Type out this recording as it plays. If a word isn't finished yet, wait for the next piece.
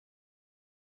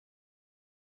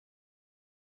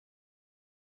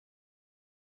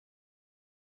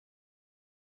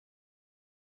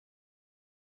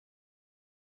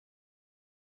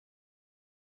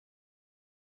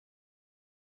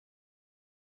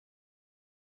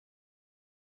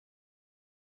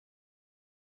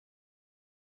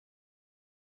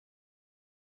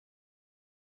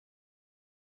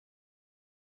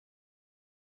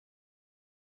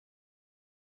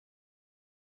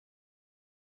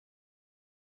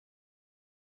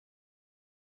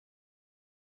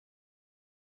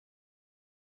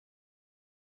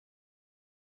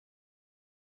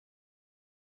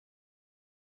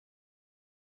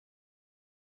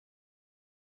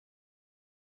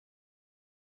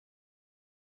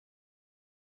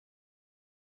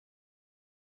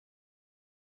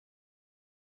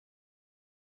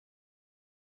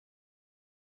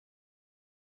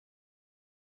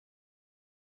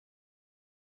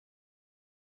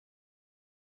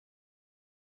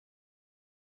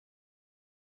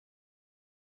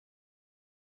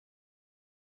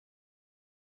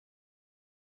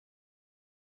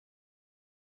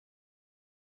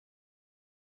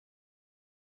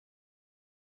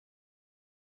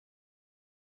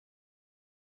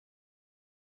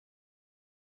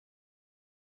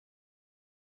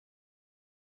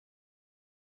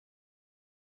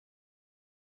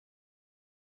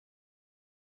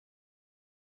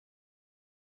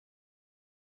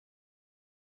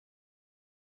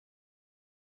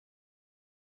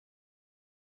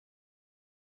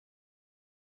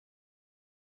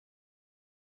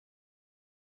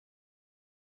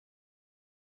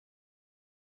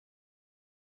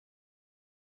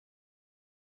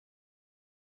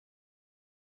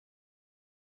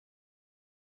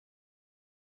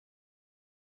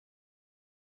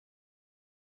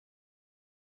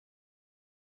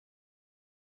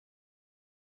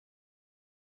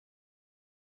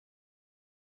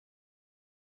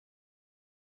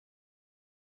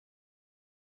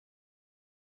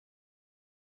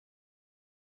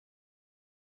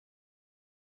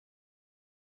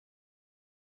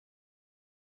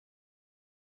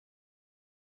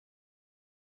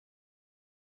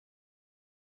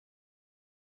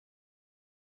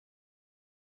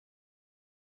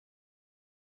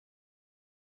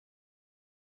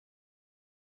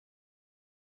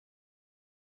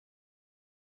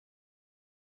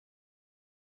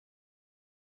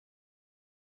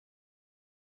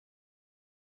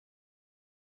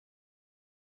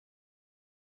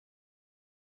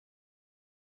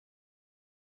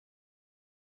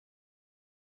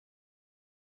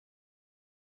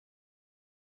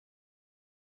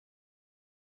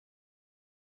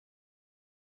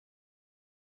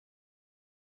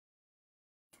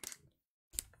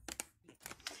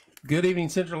Good evening,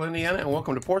 Central Indiana, and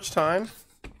welcome to Porch Time,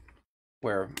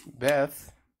 where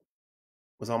Beth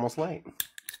was almost late. How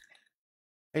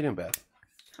you doing, Beth?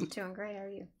 I'm doing great. How are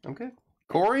you? I'm good.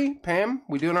 Corey, Pam,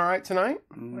 we doing all right tonight?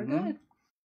 We're good.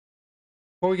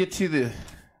 Before we get to the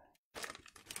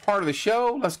part of the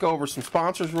show, let's go over some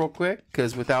sponsors real quick,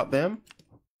 because without them,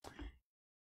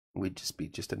 we'd just be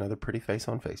just another pretty face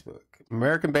on Facebook.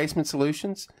 American Basement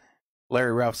Solutions,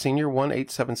 Larry Ralph Sr.,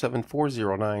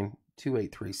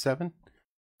 1-877-409-2837.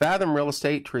 Fathom Real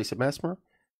Estate, Teresa Messmer,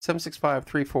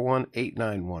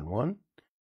 765-341-8911.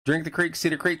 Drink the Creek,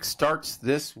 Cedar Creek starts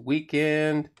this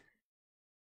weekend.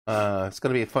 It's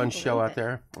going to be a fun show out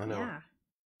there. I know. Yeah.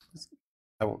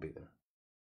 I won't be there.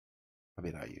 I'll be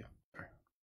at IU.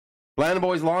 Bland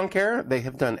Boys Lawn Care, they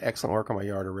have done excellent work on my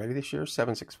yard already this year.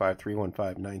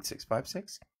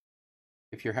 765-315-9656.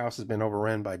 If your house has been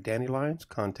overrun by dandelions,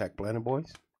 contact Bland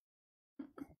Boys.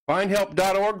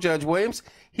 Findhelp.org, Judge Williams.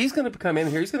 He's going to come in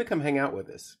here. He's going to come hang out with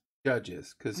us, Judge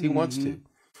is, because he wants to.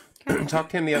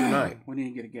 Talked to him the other night. We need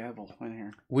to get a gavel in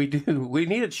here. We do. We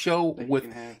need a show with,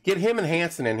 get him and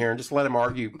Hanson in here and just let him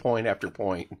argue point after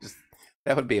point. Just,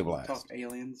 that would be a blast. Talk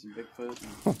aliens and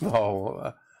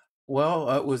Bigfoot. Well,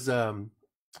 it was,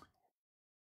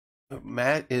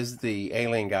 Matt is the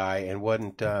alien guy and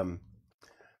wasn't,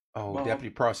 Deputy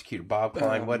Prosecutor Bob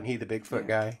Klein, wasn't he the Bigfoot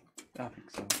guy? I think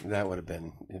so. That would have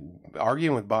been,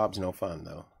 arguing with Bob's no fun,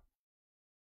 though.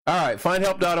 All right,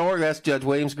 findhelp.org, that's Judge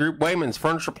Williams Group. Wayman's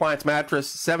Furniture Appliance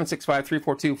Mattress,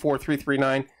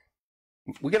 765-342-4339.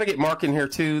 We got to get Mark in here,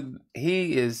 too.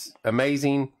 He is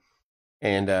amazing,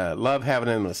 and love having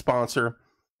him as a sponsor.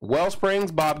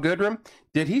 Wellsprings, Bob Goodrum.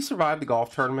 Did he survive the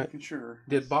golf tournament? Sure.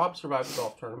 Did Bob survive the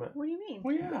golf tournament? What do you mean?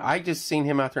 Well, yeah. I just seen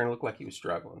him out there and it looked like he was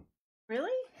struggling.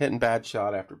 Really? Hitting bad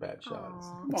shot after bad shots.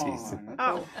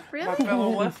 Oh, really? My fellow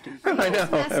lefty. I know.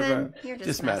 Messing. You're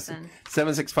just messing.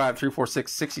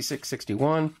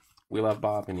 765-346-6661. We love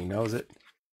Bob, and he knows it.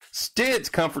 Stid's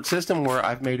Comfort System, where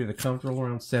I've made it a comfortable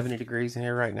around 70 degrees in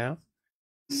here right now.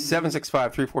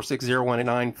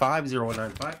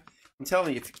 765-346-0195-0195. I'm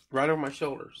telling you, right over my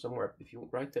shoulder somewhere, if you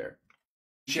right there.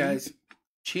 Guys,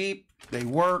 cheap, they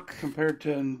work. Compared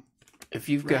to if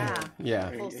you've got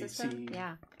full system.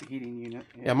 Yeah. Heating unit.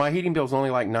 Yeah, my heating bill's only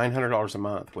like $900 a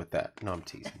month with that. No, I'm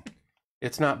teasing.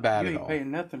 It's not bad you at ain't all. paying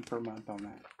nothing per month on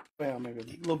that. Well, maybe a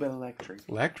little bit electric.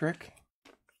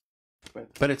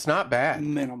 But it's not bad.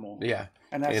 Minimal. Yeah.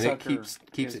 And it keeps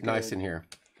it nice in here.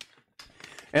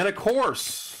 And of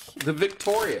course, the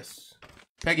victorious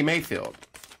Peggy Mayfield,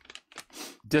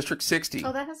 District 60.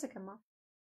 Oh, that has to come off.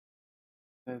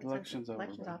 The election's over.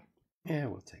 Election's off. Yeah,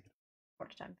 we'll take it.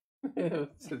 Porch time.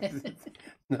 it's not a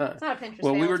Pinterest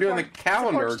well, fail. we were doing the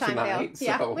calendar time tonight. Fail. So.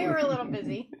 Yeah, we were a little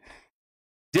busy.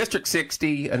 District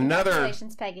 60, another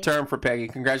term for Peggy.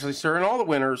 Congratulations, sir, and all the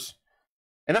winners.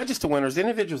 And not just the winners, the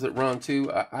individuals that run,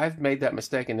 too. I've made that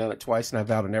mistake and done it twice, and I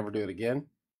vow to never do it again.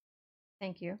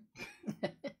 Thank you.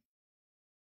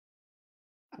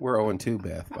 We're 0-2,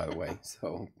 Beth, by the way.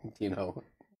 So,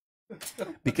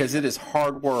 because it is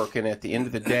hard work, and at the end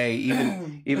of the day,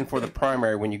 even for the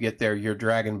primary, when you get there, you're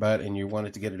dragging butt, and you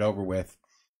wanted to get it over with.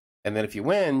 And then if you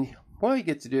win, well, you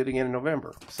get to do it again in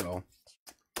November. So,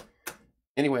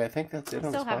 anyway, I think that's it.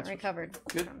 Still haven't recovered.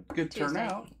 Good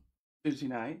turnout. Tuesday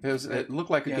night. It looked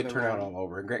like a good turnout all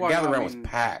over. Well, Gather Round was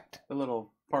packed. The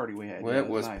little party we had. Well, it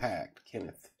was nice. Packed,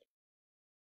 Kenneth.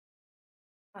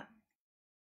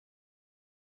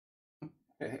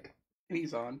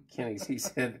 Kenny's on. He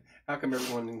said, how come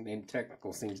everyone in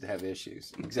technical seems to have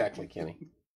issues? Exactly, Kenny.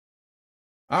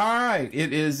 All right,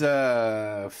 it is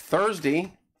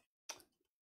Thursday.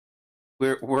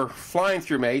 We're flying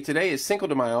through May. Today is Cinco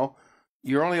de Mayo.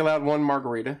 You're only allowed one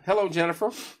margarita. Hello, Jennifer.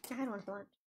 I had one for lunch.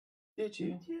 Did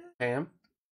you? Pam?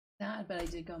 Not, but I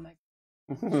did go back.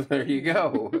 There you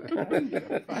go.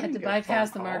 I had to bypass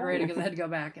the margarita because I had to go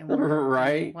back and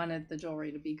wanted the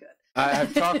jewelry to be good.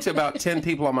 I've talked to about 10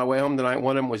 people on my way home tonight.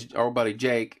 One of them was our buddy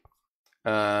Jake.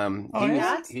 He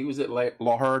was at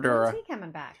La Herda. When's he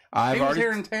coming back? He was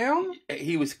here in town?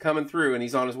 He was coming through, and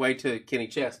he's on his way to Kenny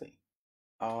Chesney.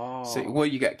 Oh. So, well,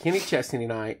 you got Kenny Chesney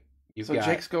tonight.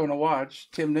 Jake's going to watch.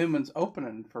 Tim Newman's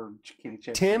opening for Kenny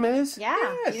Chesney. Tim is? Yeah.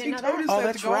 Yes, he told us Oh,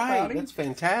 that's right. That's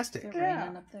fantastic. Is it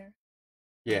raining up there?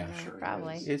 Yeah. Sure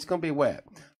probably. It's going to be wet.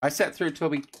 I sat through a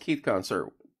Toby Keith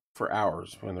concert for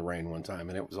hours in the rain one time,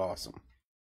 and it was awesome.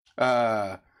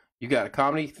 You got a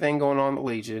comedy thing going on at the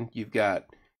Legion. You've got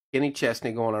Kenny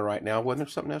Chesney going on right now. Wasn't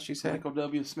there something else you said? Michael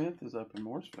W. Smith is up in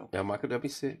Mooresville. Yeah, Michael W.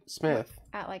 Smith.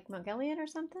 At like Montgolfier or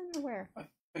something, or where? I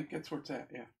think that's where it's at,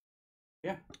 yeah.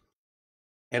 Yeah.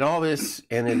 And all this,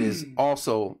 and it is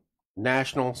also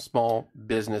National Small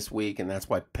Business Week, and that's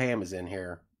why Pam is in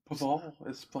here. Paval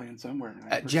is playing somewhere now.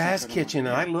 At Jazz Kitchen,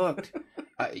 and I looked.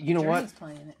 You know Journey's what?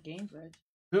 playing at Gamebridge.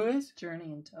 Who is? Journey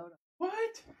and Toto.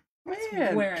 What?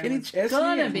 Man, Where Kenny it's Chesney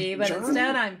gonna and be, but Journey?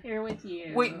 instead I'm here with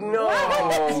you. Wait, no,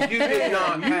 you did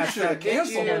not You have should have that, did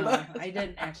canceled you? it. No, I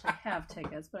didn't actually have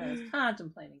tickets, but I was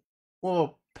contemplating.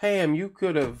 Well, Pam, you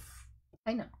could have.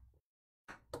 I know.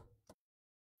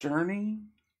 Journey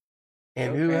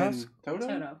And who else? Toto?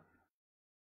 Toto.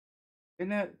 Isn't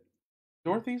that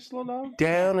Northeast Little Dog?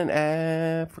 Down in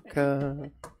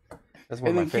Africa. That's one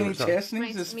And of then my Kenny favorite songs.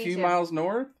 Chesney's just a Me few too. miles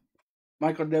north.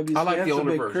 Michael W. I like the Smith's a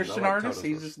older big version. Christian I like artist. Toto's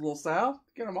He's version. just a little south.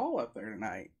 Get them all up there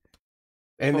tonight.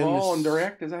 And then Paval the and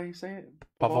Direct, is that how you say it?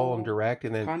 Paval and Direct,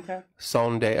 and then Contact?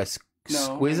 Sunday No,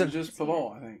 Exquisite. it was just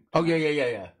Paval, I think. Oh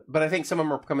yeah. But I think some of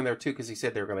them are coming there too because he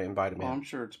said they were going to invite him Well, in. I'm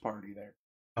sure it's a party there.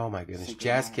 Oh my goodness, Sinking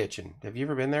Jazz Line. Kitchen. Have you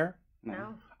ever been there?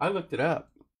 No. I looked it up.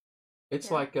 It's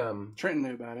Yeah. like Trenton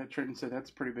knew about it. Trenton said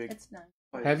that's a pretty big It's nice.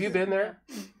 place. Have you been there?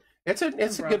 It's a good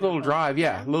Broken little Hill. drive.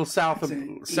 Yeah, a little south It's of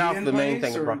an south of eat-in the main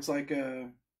place, thing. or it's like a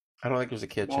I don't think there's a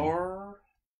kitchen. bar.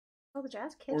 Oh, the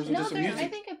Jazz Or is Kitchen. it No, just I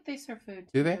music? think if they serve food.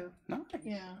 Do they? too. No,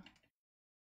 Yeah.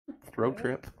 Road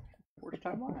trip. First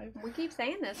time live. We keep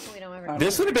saying this, but we don't ever.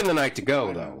 This would have been the night to I go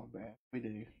know, though. but we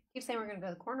do. Keep saying we're going to go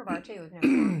to the corner bar too. We've never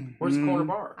gone. Where's the Mm. corner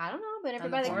bar? I don't know, but the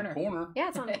everybody. corner. Corner. Yeah,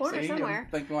 it's on the corner See, I'm somewhere.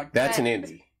 thinking like That's But- an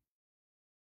indie.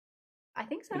 I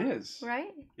think so. It is.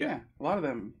 Right? Yeah, a lot of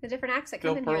them. The different acts that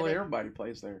Phil come in here. Purley, that- everybody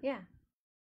plays there. Yeah.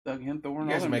 Doug Henthorne. You all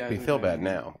guys them make me are feel playing bad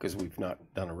there. now because we've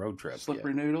not done a road trip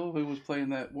Slippery yet. Noodle, who was playing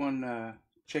that one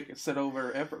chick that sit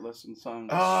over effortless and sung.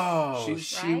 Oh, She's-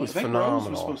 she was Right? I think Rose was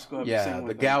phenomenal. supposed to go up and Yeah, sing the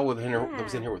with gal them. with her that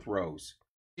was in Yeah. here with Rose.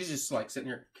 She's just like sitting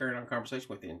here carrying on a conversation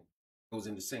with you and goes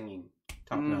into singing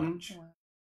top Mhm. notch.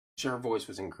 Her voice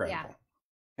was incredible.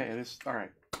 Okay, this all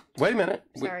right. Wait a minute.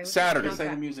 Sorry, we Saturday. can't Say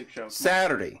the music show.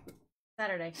 Saturday.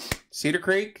 Saturday. Cedar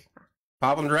Creek,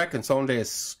 Pablo Direct, and Sunday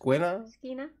Esquina.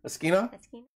 Esquina.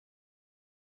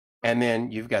 And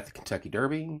then you've got the Kentucky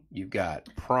Derby. You've got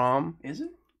prom. Is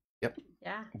it?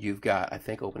 Yeah. You've got, I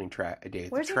think, opening track a day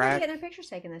at Where's the everybody track. getting their pictures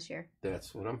taken this year?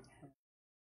 That's what I'm.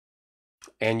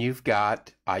 And you've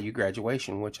got IU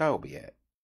graduation, which I will be at.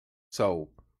 So,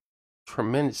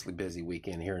 tremendously busy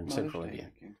weekend here in Mother's Central Day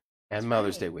India, weekend. and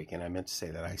Mother's right. Day weekend. I meant to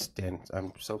say that.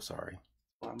 I'm so sorry.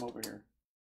 Well, I'm over here.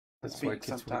 That's Speak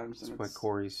sometimes, That's and why it's-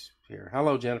 Corey's here.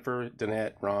 Hello, Jennifer,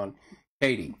 Danette, Ron,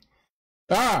 Katie.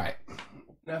 All right.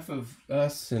 Enough of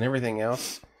us and everything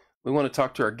else. We want to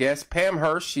talk to our guest, Pam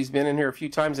Hurst. She's been in here a few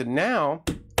times, and now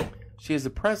she is the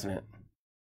president.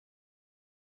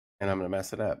 And I'm going to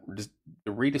mess it up. Just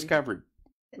the Rediscover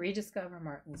Rediscover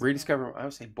Martinsville. I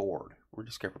would say board.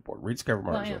 Rediscover board. Rediscover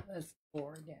Well, Martinsville. yeah, that's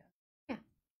board, yeah.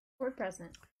 Board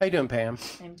president. How you doing, Pam?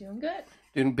 I'm doing good.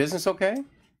 Doing business okay?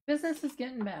 Business is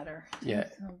getting better. Yeah.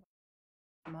 So,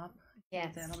 come up.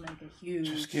 Yes. That'll make a huge.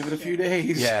 Just give it a few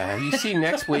days. Yeah. You see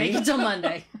next Wait week? until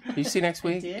Monday. You see next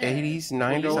week? did. 80s, Well,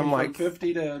 90s. you I'm went like, from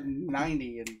 50 to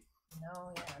 90, and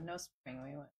No spring.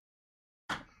 We went.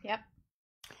 Yep.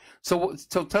 so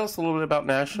tell us a little bit about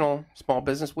National Small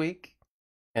Business Week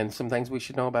and some things we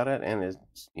should know about it, and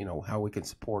how we can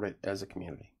support it as a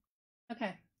community.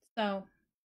 Okay, so,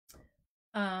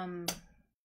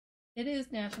 it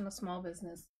is National Small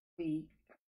Business Week,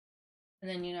 and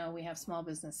then we have Small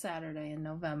Business Saturday in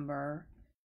November,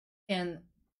 and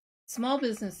small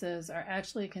businesses are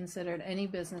actually considered any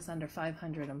business under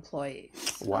 500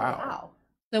 employees. Wow.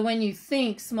 So when you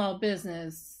think small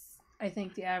business, I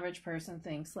think the average person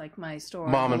thinks like my store,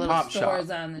 Mom the and little pop stores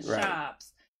shop. on the Right.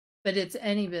 shops, but it's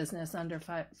any business under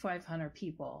 500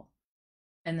 people,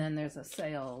 and then there's a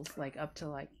sales like up to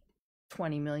like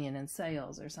 20 million in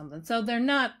sales or something. So they're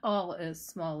not all as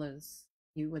small as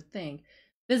you would think.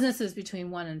 Businesses between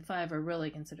 1 and 5 are really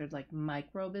considered like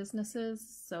micro businesses.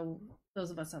 So those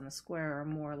of us on the square are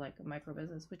more like a micro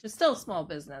business, which is still small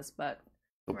business, but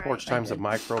The Right. porch times of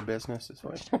micro business is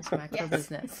what. it's micro Yes.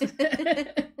 business.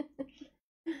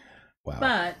 Wow.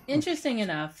 But interesting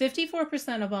enough,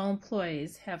 54% of all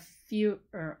employees have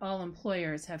all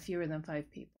employers have fewer than 5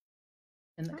 people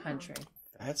in the Oh. country.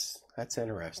 That's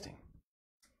interesting.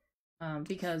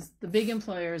 Because the big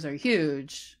employers are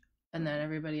huge, and then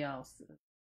everybody else.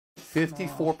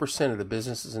 54% of the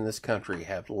businesses in this country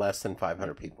have less than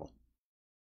 500 people.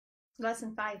 Less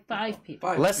than 5 people. 5 people.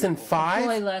 Five Less than people. five?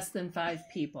 Employ less than 5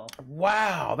 people.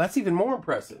 Wow, that's even more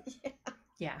impressive.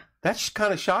 Yeah. That's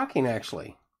kind of shocking,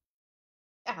 actually.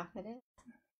 Yeah, it is.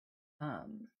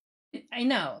 I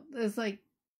know. There's like,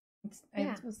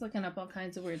 Yeah. I was looking up all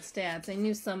kinds of weird stats. I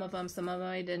knew some of them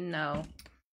I didn't know.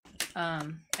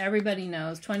 Everybody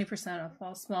knows 20% of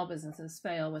all small businesses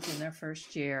fail within their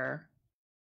first year.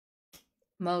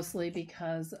 mostly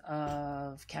because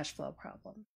of cash flow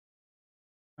problems.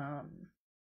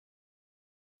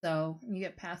 So you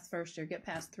get past first year, get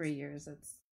past 3 years,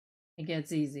 it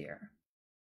gets easier.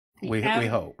 We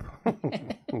hope.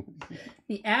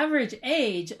 The average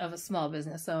age of a small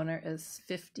business owner is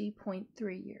 50.3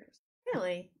 years.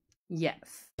 Really?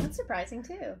 Yes. That's surprising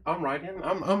too. I'm right in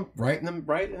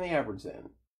the average then.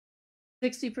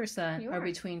 60% You are are.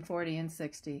 between 40 and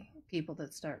 60 people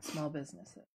that start small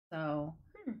businesses. So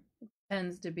it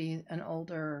tends to be an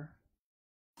older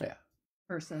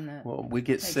person that. Well, we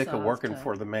get takes sick of off working to-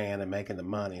 for the man and making the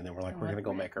money, and then we're like, we're going to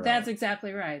go make our That's own.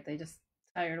 exactly right. They just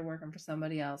tired of working for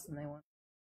somebody else and they want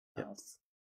Yep. else.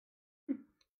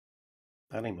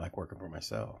 I don't even like working for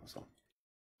myself. So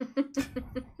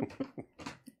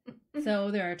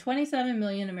So there are 27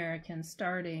 million Americans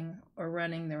starting or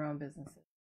running their own businesses.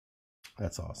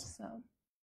 that's awesome. So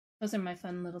those are my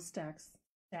fun little stats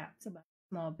about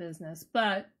small business.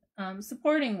 But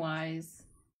supporting wise,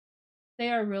 they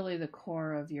are really the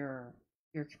core of your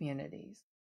communities.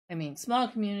 I mean, small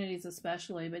communities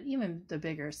especially, but even the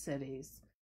bigger cities.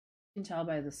 You can tell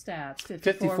by the stats,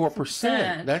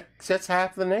 54%. That's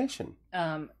half the nation.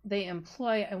 They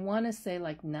employ, I want to say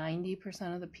like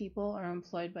 90% of the people are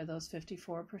employed by those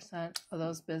 54% of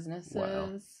those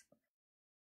businesses.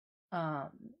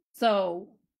 So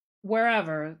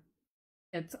wherever,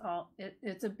 it's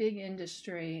a big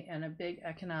industry and a big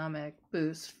economic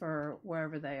boost for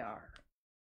wherever they are.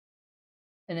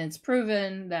 And it's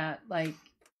proven that like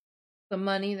the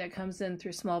money that comes in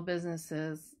through small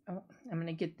businesses, I'm going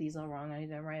to get these all wrong. I need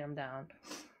to write them down.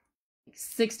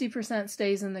 60%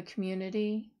 stays in the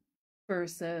community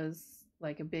versus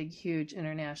like a big, huge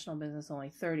international business, only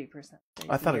 30%.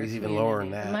 I thought it was even lower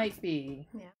than that. It might be.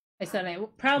 Yeah. I said I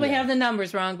probably have the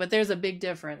numbers wrong, but there's a big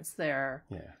difference there.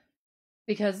 Yeah.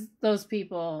 Because those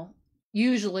people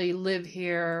usually live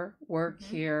here, work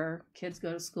here, kids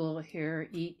go to school here,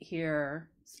 eat here,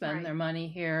 spend their money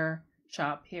here,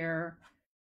 shop here,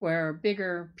 where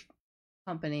bigger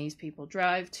companies, people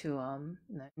drive to them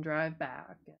and then drive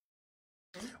back.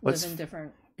 Live in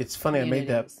different It's funny, I made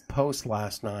that communities. post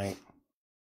last night.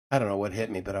 I don't know what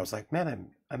hit me, but I was like, man,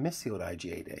 I miss the old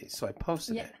IGA days. So I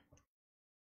posted it.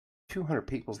 200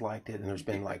 people's liked it, and there's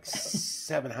been like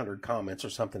 700 comments or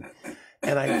something.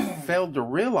 And I failed to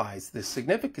realize the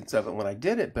significance of it when I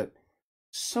did it, but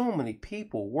so many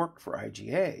people worked for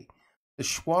IGA. The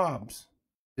Schwabs,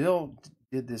 Bill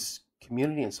did this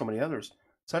community and so many others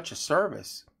such a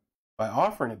service by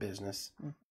offering a business.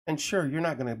 And sure, you're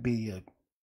not going to be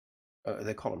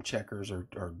they call them checkers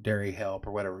or dairy help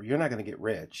or whatever. You're not going to get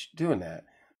rich doing that.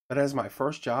 But as my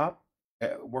first job,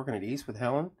 working at East with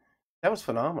Helen, that was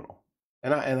phenomenal.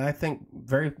 And I think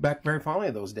very fondly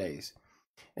of those days.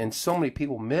 And so many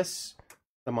people miss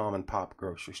the mom and pop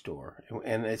grocery store.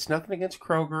 And it's nothing against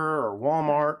Kroger or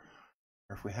Walmart,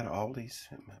 or if we had Aldi's,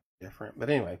 it might be different. But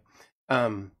anyway,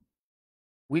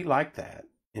 we like that,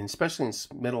 and especially in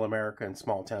middle America and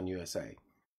small town USA.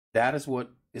 That is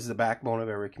what is the backbone of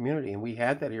every community. And we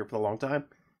had that here for a long time.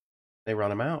 They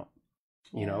run them out.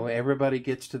 You know, everybody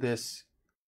gets to this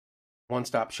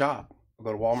one-stop shop. I'll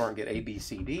go to Walmart and get A, B,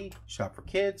 C, D, shop for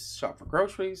kids, shop for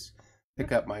groceries,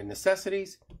 pick up my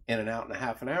necessities, in and out in a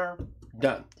half an hour,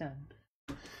 done.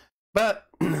 But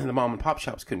the mom and pop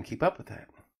shops couldn't keep up with that.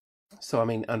 So I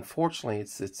mean, unfortunately,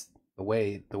 it's the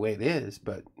way it is.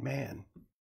 But man,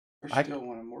 There's still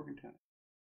one in Morgantown.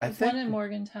 There's one in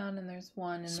Morgantown and there's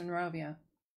one in Monrovia.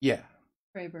 Yeah.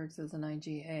 Freyberg's is an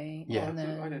IGA. Yeah. And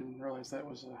then, I didn't realize that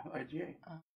was an IGA.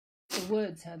 the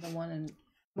Woods had the one in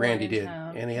Randy did,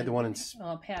 Morgantown, and he had the one in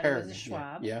Patty Paragon. was a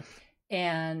Schwab. Yeah.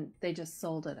 And they just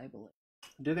sold it, I believe.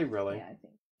 Did they really? Yeah, I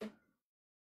think.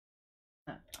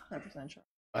 Not 100% sure.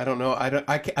 I don't know. I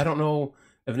don't know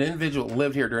of an individual that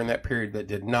lived here during that period that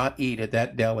did not eat at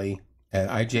that deli at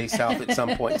IJ South at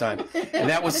some point in time. And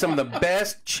that was some of the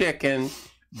best chicken,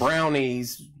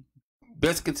 brownies,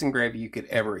 biscuits, and gravy you could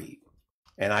ever eat.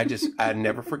 And I'd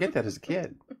never forget that as a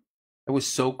kid. It was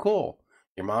so cool.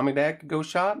 Your mom and dad could go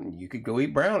shop and you could go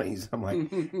eat brownies. I'm like,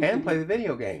 and play the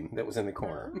video game that was in the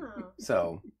corner. Oh.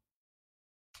 So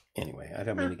anyway, I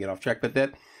don't mean to get off track,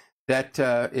 but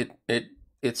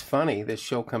it's funny. This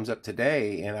show comes up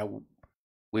today, and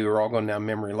we were all going down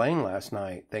memory lane last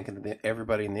night, thinking of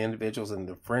everybody and the individuals and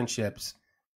the friendships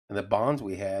and the bonds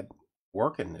we had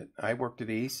working. I worked at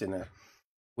East, and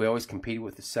we always competed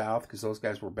with the South because those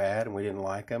guys were bad and we didn't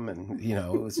like them, and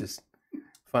it was just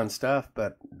fun stuff.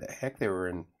 But the heck, they were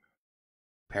in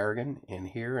Paragon, in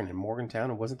here, and in Morgantown,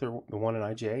 and wasn't there the one in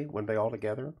IJ? Weren't they all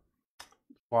together?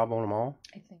 Schwab owned them all.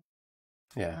 I think.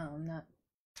 Yeah. Not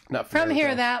Not for From here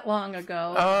everything. that long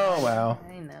ago. Oh, wow.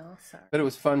 I know. Sorry. But it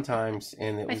was fun times,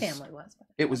 and My family was. But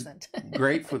it was wasn't.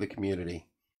 great for the community,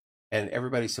 and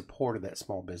everybody supported that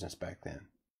small business back then.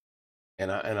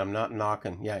 And I'm not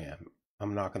knocking. Yeah,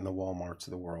 I'm knocking the Walmarts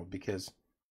of the world because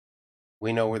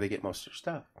we know where they get most of their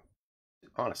stuff,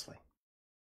 honestly.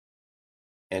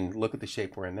 And look at the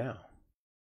shape we're in now.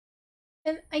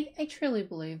 And I truly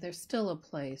believe there's still a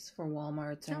place for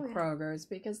Walmarts and Oh, yeah. Kroger's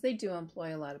because they do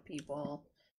employ a lot of people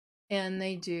and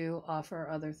they do offer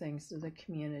other things to the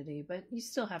community, but you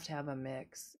still have to have a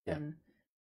mix. Yeah. And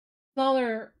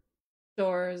smaller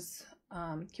stores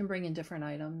can bring in different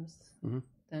items Mhm.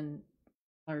 than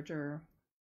larger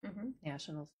Mm-hmm.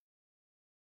 nationals.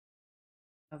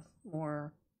 Have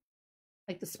more,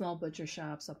 like the small butcher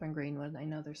shops up in Greenwood. I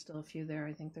know there's still a few there.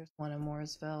 I think there's one in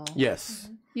Mooresville. Yes.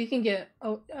 Mm-hmm. You can get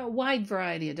a wide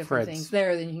variety of different Fred's. things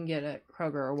there than you can get at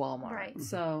Kroger or Walmart. Right. Mhm.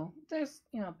 So there's,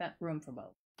 room for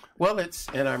both. Well,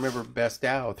 and I remember Best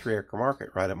Dow, 3 Acre Market,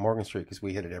 right at Morgan Street, because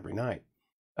we hit it every night.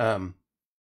 And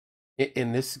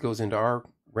this goes into our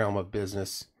realm of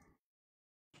business.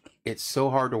 It's so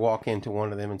hard to walk into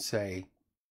one of them and say,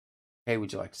 "Hey,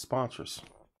 would you like to sponsor us?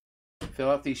 Fill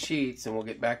out these sheets, and we'll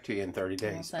get back to you in 30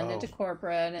 We'll days." send Oh. it to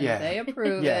corporate, and Yeah. they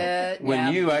approve Yeah. it.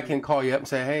 When Yeah. I can call you up and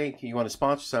say, "Hey, you want to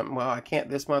sponsor something?" "Well, I can't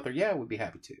this month," or "Yeah, we'd be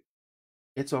happy to."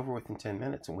 It's over within 10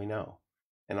 minutes, and we know.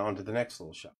 And on to the next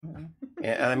little shop. Mhm.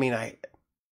 And I mean, I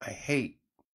hate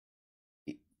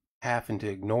having to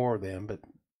ignore them, but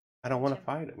I don't want to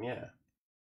fight them. Yeah,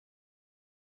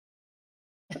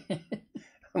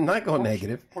 I'm not going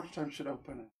negative. Porch Time should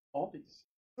open at Aldi's.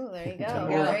 Oh, there you go. Yeah.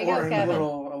 There you or go, a Kevin.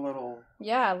 little.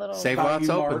 Yeah, a little. Save Value lots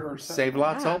Mart open. or something. Save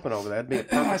lots Yeah. open over there. That'd be a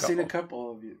perfect. I've seen a couple.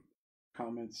 couple of you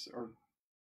comments or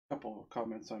a couple of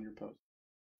comments on your post.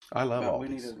 I love But all we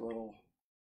these. needed a little.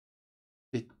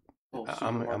 It- little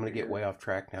I'm going to supermarket get here. way off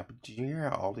track now. But did you hear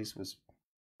how Aldi's was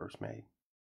first made?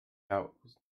 How it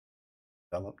was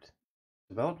developed?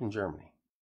 Developed in Germany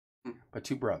Hmm. by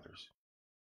 2 brothers,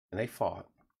 and they fought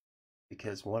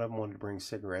because one of them wanted to bring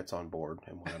cigarettes on board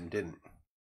and one of them didn't.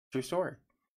 True story.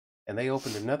 And they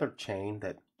opened another chain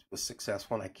that was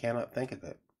successful, and I cannot think of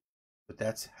it. But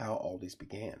that's how Aldi's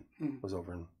began. Hmm. Was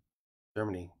over in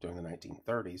Germany during the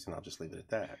 1930s, and I'll just leave it at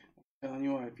that. Telling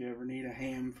you what, if you ever need a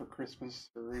ham for Christmas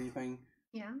or anything,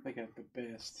 Yeah. they got the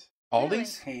best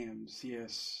Aldi's? hams.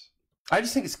 Yes. I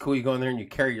just think it's cool. You go in there and you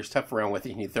carry your stuff around with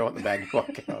you, and you throw it in the bag and walk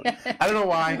out. I don't know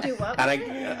why. You do what? And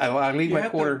I leave You my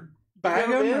have quarter. to bag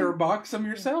Never them been? or box them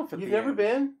yourself. At You've the never end.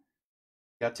 been? You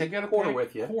gotta You take got a to quarter pack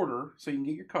with you, quarter so you can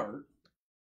get your cart.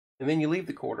 and then you leave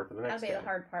the quarter for the That'll next be day. the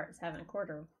hard part is having a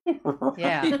quarter.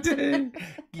 Yeah.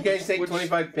 You guys take Which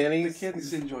 25 The pennies.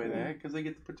 kids enjoy that because they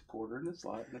get to put the quarter in the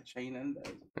slot and the chain and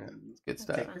the Yeah, Good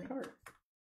stuff. take your cart.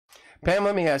 Pam,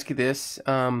 let me ask you this: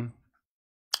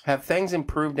 have things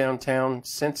improved downtown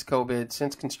since COVID,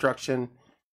 since construction?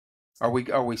 Are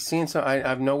we seeing some?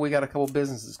 I know we got a couple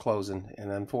businesses closing, and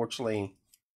unfortunately,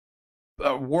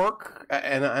 work.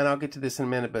 And I'll get to this in a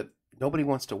minute, but nobody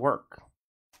wants to work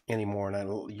anymore.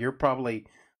 And you're probably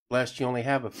blessed; you only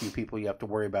have a few people you have to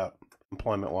worry about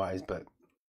employment wise. But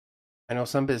I know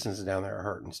some businesses down there are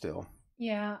hurting still.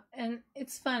 Yeah, and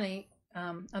it's funny.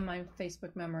 On my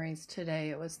Facebook memories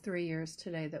today, it was 3 years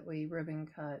today that we ribbon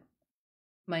cut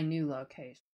my new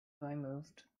location. So I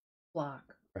moved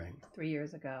block Right. 3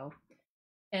 years ago.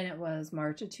 And it was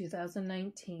March of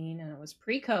 2019, and it was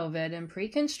pre-COVID and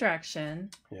pre-construction.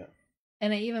 Yeah.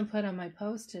 And I even put on my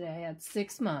post today, I had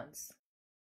 6 months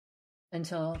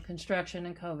until construction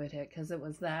and COVID hit, because it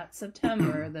was that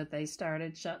September that they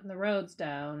started shutting the roads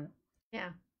down.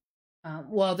 Yeah.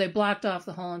 Well, they blocked off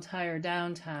the whole entire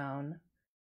downtown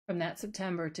from that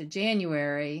September to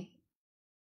January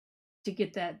to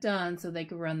get that done so they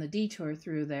could run the detour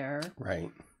through there.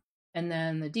 Right. And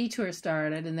then the detour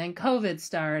started, and then COVID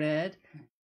started,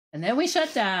 and then we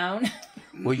shut down.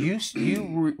 Well, you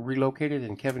relocated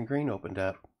and Kevin Green opened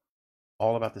up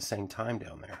all about the same time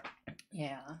down there.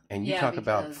 Yeah. And you Yeah, talk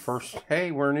about because- first,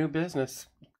 hey, we're a new business.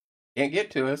 Can't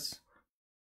get to us.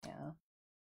 Yeah.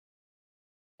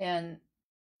 And,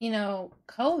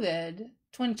 COVID,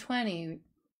 2020,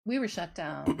 we were shut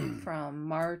down from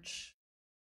March,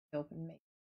 open May,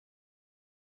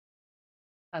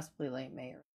 possibly late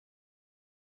May.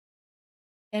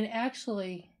 And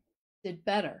actually did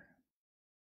better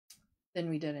than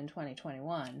we did in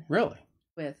 2021 Really?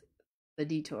 with the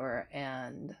detour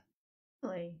and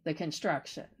Really? the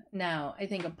construction. Now, I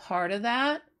think a part of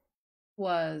that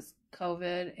was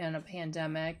COVID and a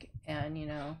pandemic, and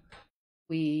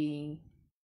we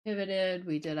pivoted,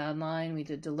 we did online, we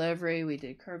did delivery, we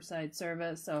did curbside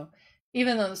service. So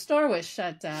even though the store was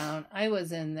shut down, I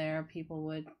was in there. People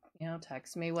would,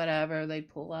 text me, whatever. They'd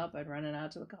pull up. I'd run it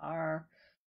out to the car.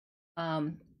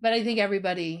 But I think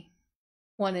everybody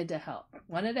wanted to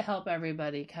help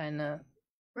everybody kind of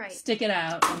Right. stick it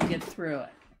out and get through it.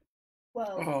 Whoa.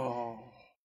 Oh,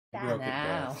 That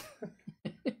Now.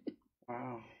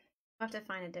 wow. I'll have to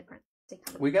find a different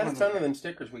sticker. We got a ton of them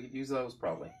stickers. We could use those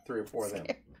probably. 3 or 4 of them.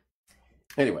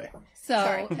 Anyway. So,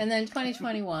 Sorry. and then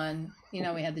 2021, we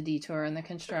had the detour and the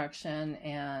construction,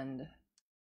 and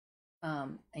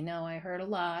I know I heard a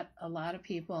lot of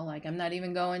people like, I'm not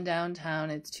even going downtown,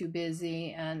 it's too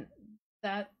busy, and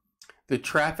that... The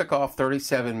traffic off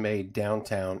 37 made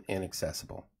downtown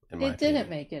inaccessible, in my It opinion. didn't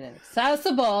make it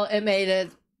accessible, it made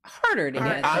it harder to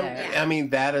get there. I mean,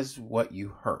 that is what you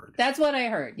heard. That's what I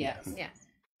heard, yes. Yes.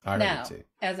 I heard Now, it too.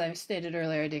 as I stated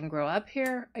earlier, I didn't grow up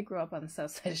here. I grew up on the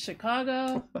south side of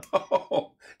Chicago.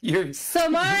 Oh, you're... So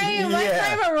my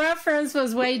Yeah. frame of reference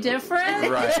was way different.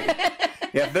 Right.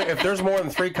 Yeah, if there's more than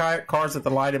 3 cars at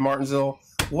the light in Martinsville,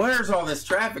 where's all this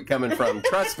traffic coming from?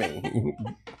 Trust me.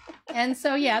 And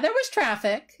so, there was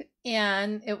traffic,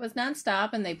 and it was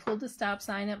nonstop, and they pulled the stop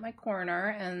sign at my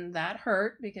corner, and that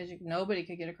hurt because nobody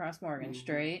could get across Morgan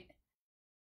Street.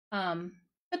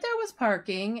 But there was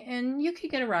parking, and you could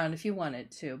get around if you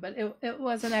wanted to, but it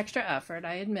was an extra effort,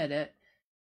 I admit it.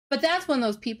 But that's when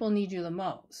those people need you the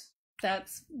most.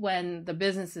 That's when the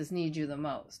businesses need you the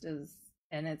most,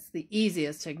 and it's the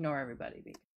easiest to ignore everybody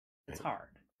because it's hard.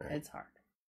 Right. It's hard.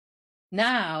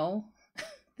 Now,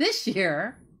 this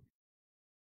year,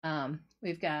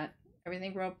 we've got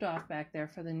everything roped off back there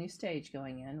for the new stage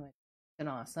going in, which has been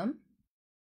awesome.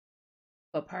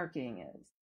 But parking has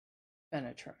been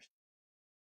atrocious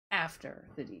after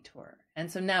the detour.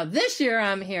 And so now this year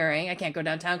I'm hearing I can't go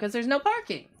downtown because there's no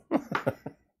parking.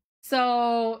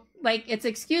 So, it's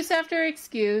excuse after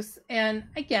excuse, and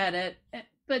I get it.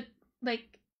 But,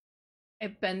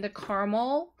 I've been to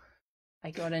Carmel. I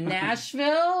go to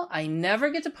Nashville. I never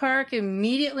get to park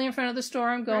immediately in front of the store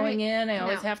I'm going in. I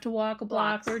always have to walk a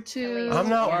block or two. I'm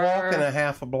not walking a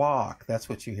half a block. That's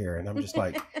what you hear. And I'm just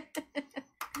like...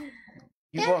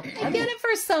 I get it,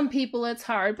 for some people it's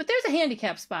hard, but there's a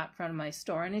handicap spot in front of my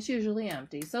store, and it's usually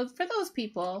empty. So for those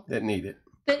people that need it,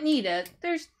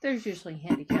 there's usually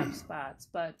handicap spots.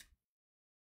 But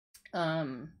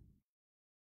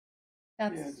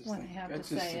that's what I have to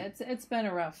say. It's been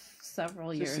a rough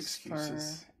several years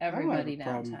excuses. for everybody I don't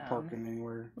have a problem downtown. parking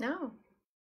anywhere No.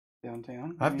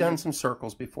 downtown. I've done some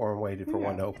circles before and waited for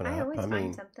one to open I up. always I mean,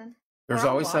 find something. there's Or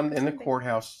I'll always walk some or in the something.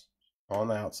 courthouse, on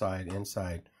the outside,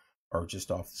 inside, or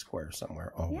just off the square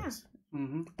somewhere. Always.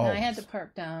 Mm-hmm. And I had to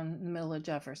park down in the middle of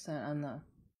Jefferson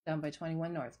down by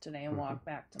 21 North today and walk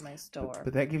back to my store.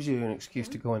 But that gives you an excuse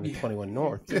to go into 21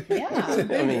 North. Yeah.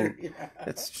 I mean,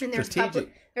 it's And there's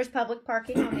strategic. there's public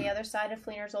parking on the other side of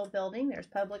Fleener's old building. There's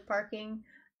public parking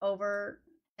over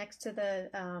next to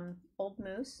the old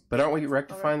Moose. But aren't we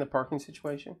rectifying the parking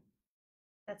situation?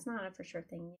 That's not a for sure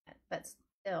thing yet, but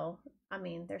still, I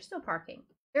mean, there's still parking.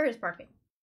 There is parking.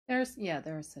 There are city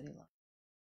lots.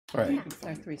 Right. Yeah.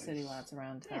 There are 3 city lots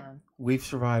around town. We've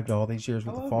survived all these years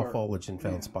with I the love fall our- foliage and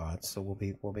found yeah. spots, so we'll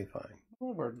be fine. I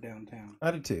love our downtown.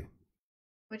 I do too.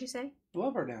 What'd you say?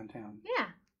 Love our downtown. Yeah,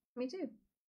 me too.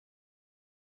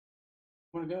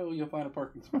 Want to go? You'll find a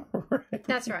parking spot. Right.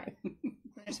 That's right.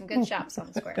 There's some good shops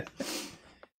on the square.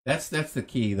 That's the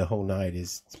key. The whole night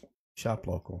is shop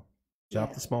local, shop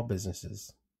Yeah. the small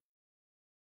businesses.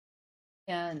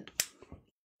 And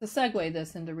to segue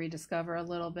this into Rediscover a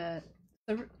little bit,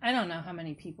 I don't know how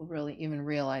many people really even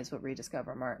realize what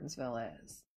Rediscover Martinsville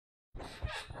is.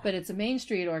 But it's a Main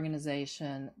Street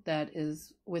organization that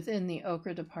is within the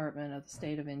Okra Department of the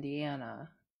state of Indiana.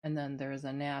 And then there's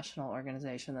a national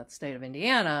organization that the state of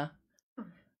Indiana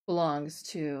belongs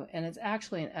to. And it's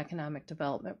actually an economic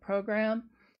development program,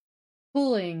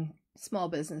 pooling small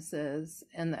businesses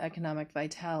and the economic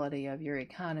vitality of your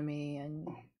economy and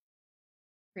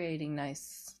creating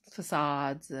nice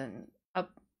facades and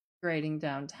upgrading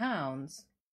downtowns.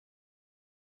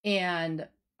 And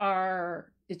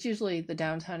it's usually the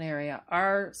downtown area.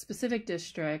 Our specific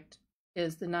district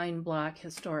is the 9-block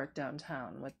historic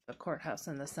downtown with the courthouse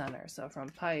in the center. So from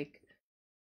Pike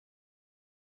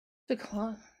to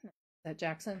is that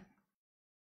Jackson?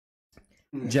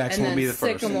 Jackson And will then be the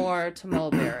first. Sycamore to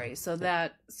Mulberry. So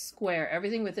that square,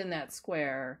 everything within that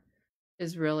square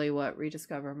is really what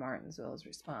Rediscover Martinsville is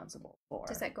responsible for.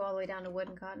 Does that go all the way down to Wood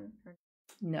and Cotton? Or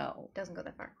No. it doesn't go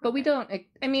that far. But we don't,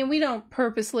 we don't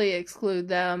purposely exclude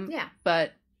them. Yeah.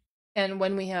 But, and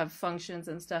when we have functions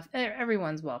and stuff,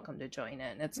 everyone's welcome to join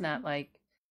in. It's not like,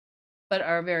 but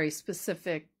our very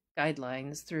specific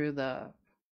guidelines through the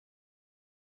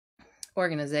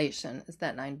organization is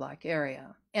that 9-block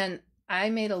area. And I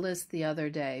made a list the other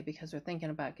day because we're thinking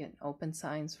about getting open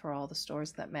signs for all the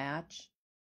stores that match.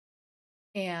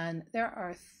 And there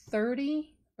are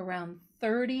around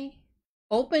 30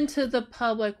 open to the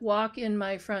public, walk in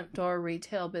my front door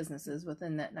retail businesses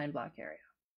within that 9-block area.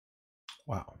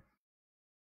 Wow.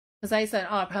 Because I said,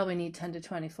 I'll probably need 10 to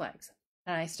 20 flags.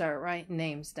 And I start writing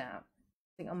names down.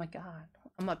 I think, oh my God,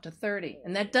 I'm up to 30.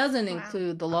 And that doesn't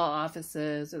include the law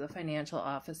offices or the financial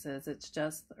offices. It's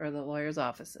just, or the lawyers'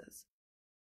 offices.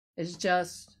 It's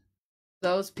just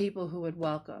those people who would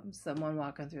welcome someone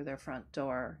walking through their front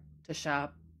door to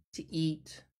shop, to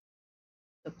eat,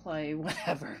 to play,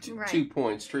 whatever. Right. 2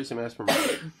 points. Teresa Mesmer,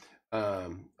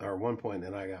 or 1 point,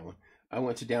 then I got one. I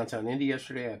went to downtown Indy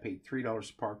yesterday. I paid $3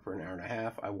 to park for an hour and a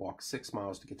half. I walked 6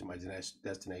 miles to get to my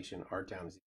destination. Our town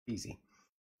is easy.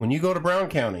 When you go to Brown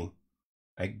County,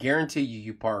 I guarantee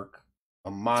you park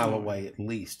a mile away at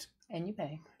least. And you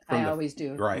pay. I always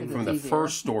do. Right, from the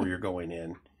first store you're going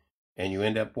in. And you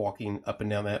end up walking up and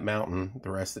down that mountain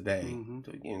the rest of the day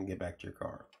to again get back to your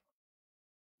car.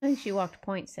 I think she walked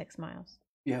 0.6 miles.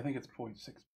 Yeah, I think it's 0.6.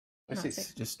 I say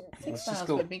Six let's miles just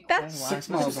go. would be That's quite 6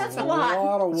 a lot. miles. That's a a lot. of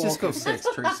walking. Let's just go 6,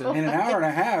 Teresa. In an hour and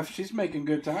a half, she's making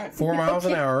good time. 4 miles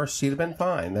an hour, she'd have been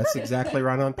fine. That's exactly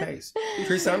right on pace.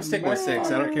 Teresa, I'm sticking with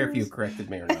 6. I don't care if you corrected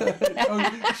me or not.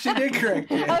 Oh, she did correct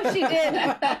you. Oh, she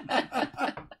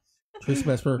did. Teresa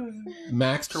Mesmer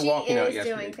maxed her walking out She is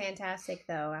yesterday. doing fantastic,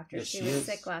 though, after Yes, she she was is.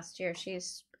 sick last year.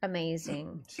 She's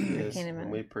amazing. She I is, can't and even.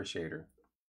 we appreciate her.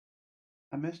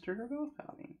 I missed her though,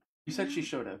 Tommy. You said she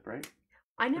showed up, right?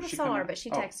 I never she saw come her, out? but she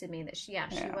Oh. texted me that she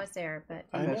Yeah. was there. But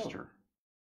I I missed know. her.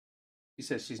 She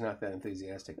says she's not that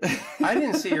enthusiastic. I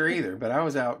didn't see her either, but I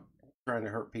was out trying to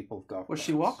hurt people with golf Well,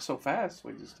 she clubs. walked so fast,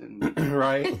 we just didn't.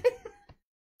 Right?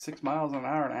 6 miles an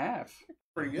hour and a half.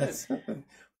 Pretty good. That's,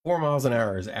 4 miles an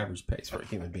hour is average pace for a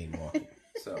human being walking.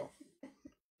 So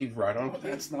she's right on.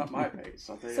 That's not my pace.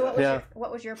 I'll tell you so that.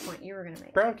 what was your point you were going to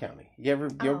make? Brown County.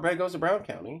 Everybody goes to Brown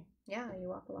County. Yeah, you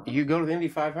walk a lot. You go to the Indy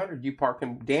 500, you park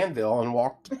in Danville and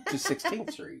walk to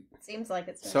 16th Street. Seems like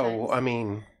it's So, sometimes. I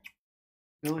mean,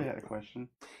 Billy had a question.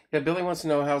 yeah, Billy wants to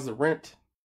know how's the rent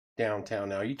downtown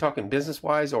now. Are you talking business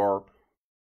wise or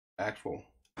actual?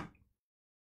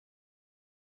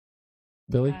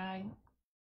 Billy?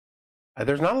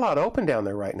 There's not a lot open down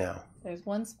there right now. There's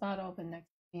one spot open next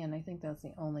to me, and I think that's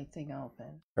the only thing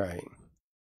open. Right.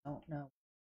 I don't know.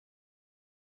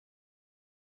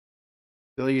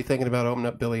 Billy, you thinking about opening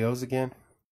up Billy O's again?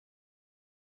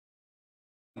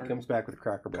 He comes back with a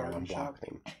Cracker Barrel. I'm Garden shop.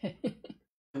 blocking him.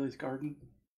 Billy's garden.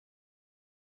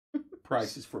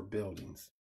 Prices for buildings.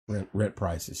 Rent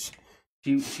prices.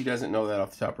 She doesn't know that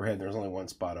off the top of her head. There's only one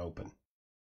spot open.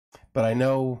 But I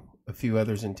know a few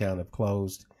others in town have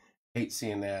closed. Hate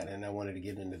seeing that, and I wanted to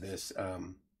get into this.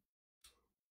 The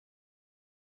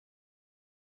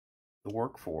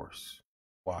workforce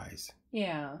wise.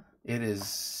 Yeah. It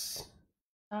is.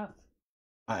 Tough.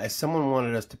 Someone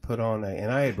wanted us to put on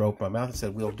and I had roped my mouth and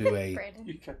said we'll do a. Brandon.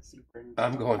 You got to see Brandon.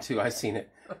 I'm going to. I seen it.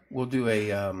 We'll do a.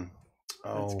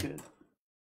 That's good.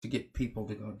 To get people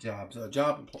to go jobs,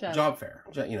 job fair.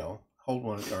 You know, hold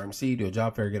one at the RMC, do a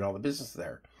job fair, get all the business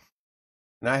there.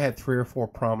 And I had 3 or 4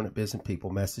 prominent business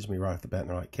people message me right off the bat, and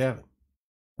they're like, "Kevin,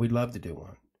 we'd love to do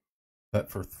one,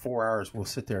 but for 4 hours we'll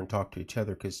sit there and talk to each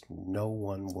other because no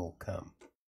one will come."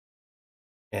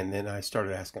 And then I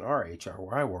started asking our HR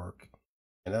where I work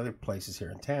and other places here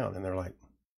in town, and they're like,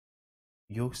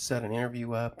 "You'll set an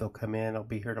interview up, they'll come in, I'll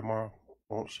be here tomorrow,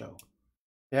 won't show.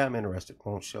 Yeah, I'm interested,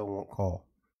 won't show, won't call."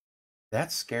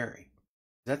 That's scary.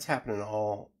 That's happening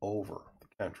all over the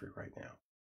country right now.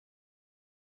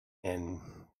 And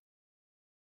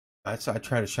I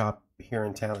try to shop here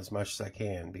in town as much as I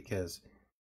can because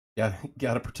you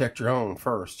got to protect your own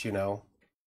first, you know.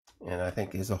 And I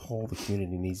think as a whole, the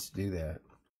community needs to do that.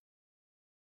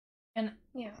 And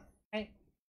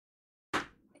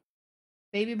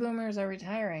baby boomers are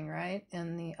retiring, right?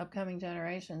 And the upcoming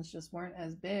generations just weren't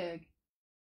as big.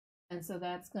 And so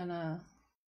that's gonna,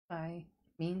 by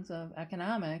means of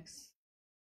economics,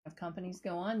 if companies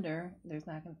go under, there's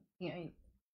not gonna, it's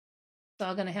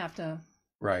all gonna have to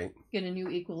Right. get a new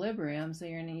equilibrium. So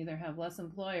you're gonna either have less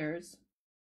employers,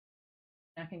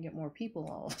 not gonna get more people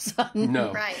all of a sudden.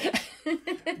 No. Right.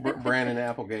 Brandon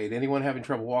Applegate. Anyone having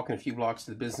trouble walking a few blocks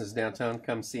to the business downtown,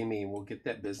 come see me and we'll get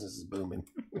that business booming.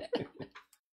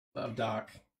 Love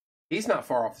Doc. He's not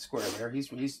far off the square there.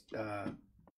 He's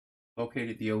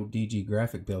located at the old DG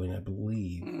Graphic Building, I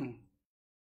believe.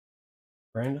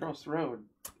 Brandon? Across the road.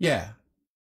 Yeah.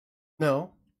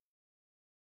 No.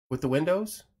 With the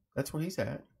windows? That's where he's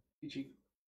at. DG.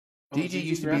 DG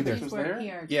used to be there. Graphics was Where there?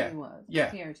 PRT Yeah. was.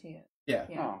 Yeah. PRT is. Yeah.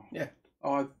 Yeah. Oh. Yeah.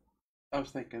 Oh, I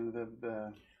was thinking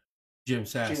the Jim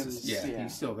Sass. Jim's, Yeah, yeah.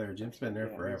 he's still there. Jim's been there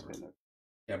yeah, forever. he's been there.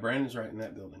 Yeah, Brandon's right in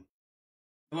that building.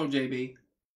 Hello, JB.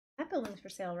 That building's for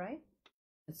sale, right?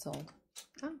 It's sold.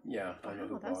 Oh, Yeah, I know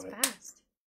who wow, that was bought it. fast.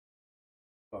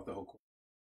 Bought the whole.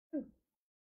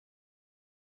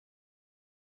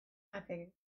 I figured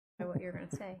I know what you were going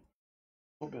to say.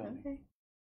 What building? Okay.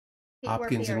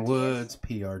 Hopkins Where and PRT Woods, is.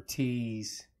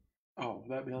 PRTs, Oh,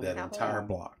 that building. that That entire whole-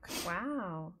 block.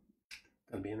 Wow.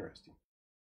 Gonna be interesting.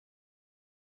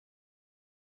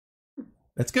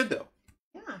 That's good though.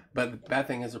 Yeah. But the bad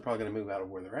thing is they're probably gonna move out of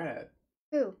where they're at.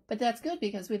 Who? But that's good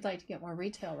because we'd like to get more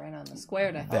retail right on the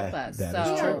square to help That- us. that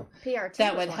so is true. PRT.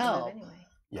 That was would wanting to move help. Anyway.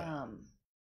 Yeah. Um,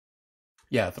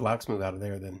 Yeah, if the Laux move out of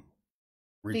there, then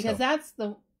retail. because that's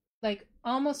the like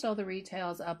almost all the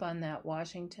retail's up on that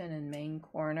Washington and Main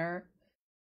corner,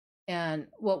 and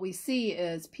what we see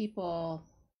is people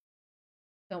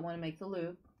don't want to make the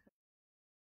loop.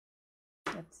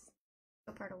 It's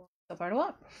So part of what? so far to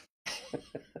walk.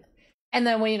 And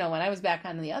then when I was back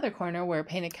on the other corner where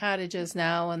Painted Cottage is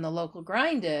now and the local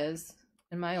grind is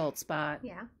in my old spot,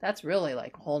 Yeah. that's really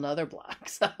like a whole nother block.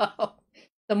 So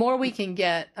the more we can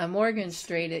get on Morgan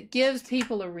Street, it gives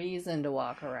people a reason to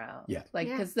walk around. Yeah. Like,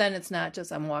 Yeah. because then it's not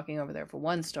just I'm walking over there for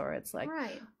one store. It's like,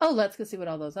 Right. oh, let's go see what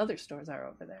all those other stores are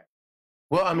over there.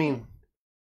 Well, I mean,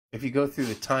 if you go through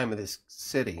the time of this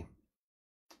city,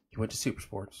 you went to Super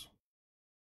Sports,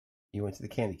 you went to the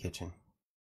Candy Kitchen,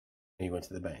 and you went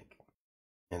to the bank,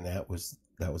 and that was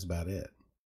about it.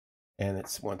 And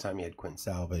it's one time you had Quentin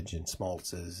Salvage and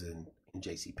Schmaltz's, and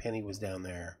J.C. Penney was down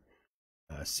there,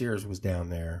 Sears was down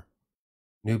there,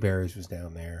 Newberry's was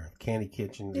down there, Candy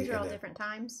Kitchen. These are all different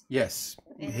times. Yes,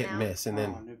 In and hit and out. miss, and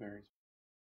then Newberry's.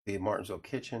 the Martinsville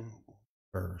Kitchen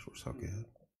burgers were so good.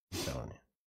 I'm telling you.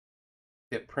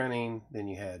 Hit printing, then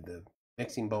you had the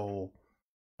mixing bowl.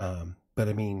 But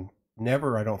I mean,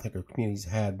 never, I don't think our communities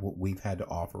had what we've had to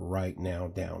offer right now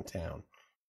downtown.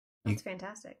 That's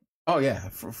fantastic. Oh yeah,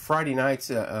 for Friday nights,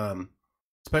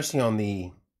 especially on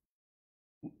the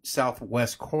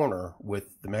southwest corner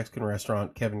with the Mexican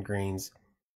restaurant Kevin Green's,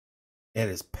 it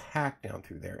is packed down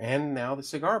through there. And now the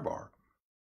cigar bar,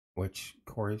 which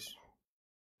Corey's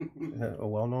a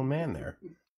well-known man there.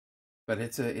 But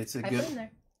it's a I've good. been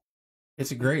there.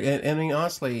 It's a great, and I mean,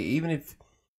 honestly, even if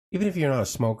you're not a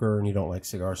smoker and you don't like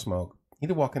cigar smoke, you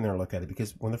need to walk in there and look at it,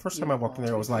 because when the first time I walked in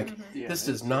there, I was like, Mhm. Yeah, this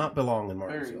does it's not belong in very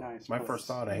Martinsville. nice My place. first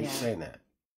thought, I hate Yeah. saying that,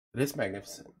 but it's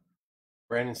magnificent.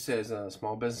 Brandon says, a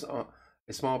small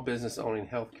business owning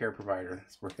healthcare provider.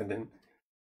 That's working in.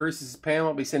 Bruce says, Pam,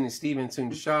 I'll be sending Steven soon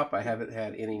to shop. I haven't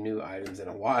had any new items in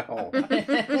a while.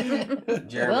 Jeremy.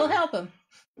 We'll help them.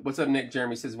 What's up, Nick?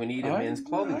 Jeremy says, we need a men's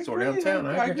clothing I store agree. downtown.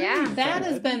 I agree. Yeah. That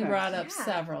has been Yeah. brought up Yeah.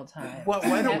 several times.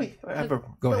 Why don't we? Go But ahead. will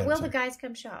I'm the sorry. guys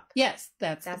come shop? Yes,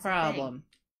 that's That's the the thing. problem.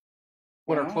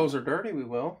 When our Yeah. clothes are dirty, we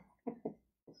will.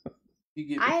 You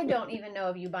get, I don't even know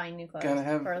of you buying new clothes Gotta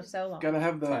have- for so long. gotta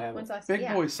have I have the When's the last- big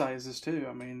yeah. boy sizes too.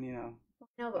 I mean,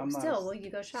 No, but I'm not still, a- will you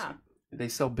go shop? Do they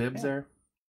sell bibs Yeah. there?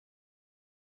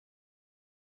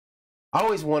 I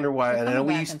always wonder why, and I know Coming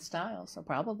we back used. in style, so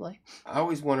probably. I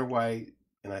always wonder why,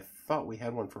 and I thought we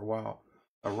had one for a while.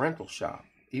 A rental shop,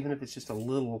 even if it's just a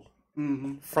little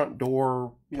front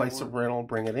door Yeah, place of rental,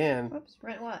 bring it in, Whoops,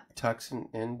 rent what? tux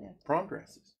and Yeah. prom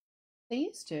dresses. They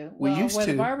used to. We used where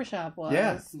to. the barbershop was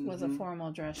Yeah. was a Mhm.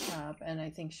 formal dress shop, and I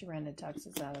think she rented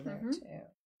tuxes out of there Mhm. too.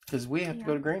 Because we have to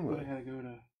go to I Greenwood. had to go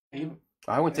to Avon.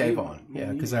 I went to Avon. Avon, yeah,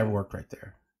 Mhm. because I worked right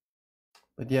there.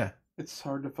 But yeah, It's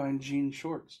hard to find jean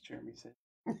shorts, Jeremy said.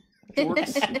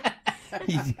 Shorts.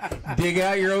 Dig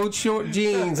out your old short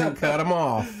jeans and cut them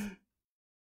off.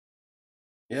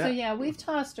 So Yeah, yeah, we've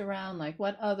tossed around like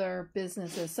what other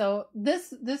businesses. So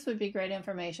this would be great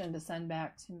information to send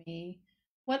back to me.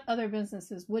 What other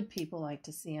businesses would people like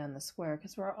to see on the square?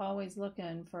 Because we're always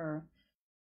looking for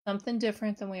something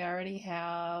different than we already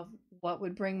have. What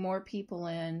would bring more people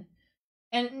in?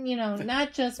 And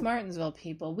not just Martinsville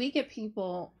people. We get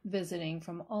people visiting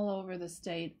from all over the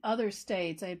state, other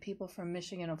states. I had people from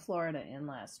Michigan and Florida in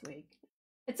last week.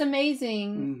 It's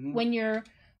amazing Mhm. when you're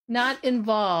not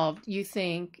involved, you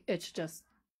think it's just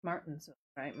Martinsville,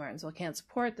 right? Martinsville can't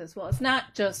support this. Well, it's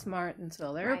not just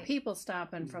Martinsville. There are Right. people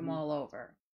stopping from Mhm. all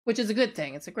over, which is a good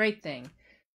thing. It's a great thing.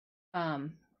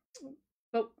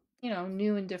 But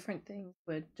new and different things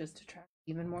would just attract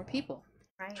even more people.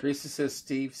 Right. Teresa says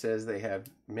Steve says they have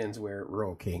menswear at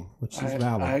Rural King, which is I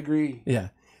valid. agree. Yeah.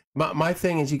 My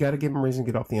thing is you got to give them a reason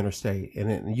to get off the interstate.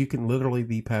 And you can literally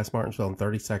be past Martinsville in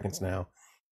 30 seconds now.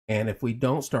 And if we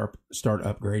don't start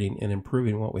upgrading and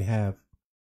improving what we have,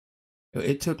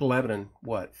 It took Lebanon,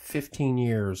 15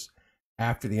 years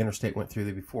after the interstate went through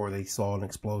there before they saw an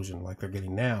explosion like they're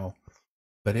getting now.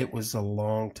 But it was a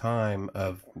long time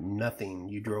of nothing.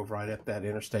 You drove right up that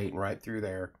interstate and right through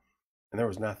there, and there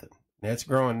was nothing. And it's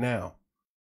growing now.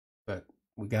 But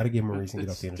we got to give them a reason to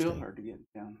get off the interstate. It's still hard to get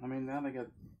down. I mean, now they got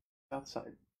south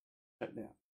side shut down.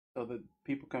 So the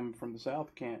people coming from the south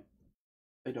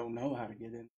they don't know how to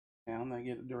get in town. They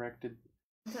get directed.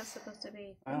 What's that supposed to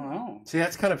be? I don't know. See,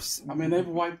 that's kind of... I mean, they've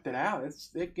wiped it out.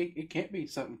 It can't be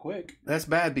something quick. That's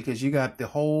bad because you got the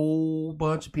whole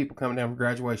bunch of people coming down for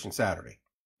graduation Saturday.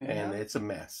 And it's a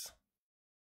mess.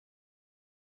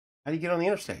 How do you get on the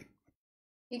interstate?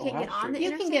 You can get on the You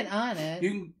interstate? can get on it.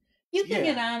 You can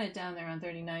get on it down there on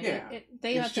 39. Yeah.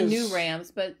 They got the new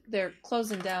ramps, but they're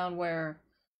closing down where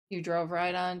you drove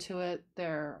right onto it.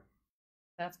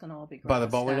 That's going to all be By the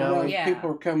bowling down. alley? Yeah.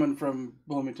 People are coming from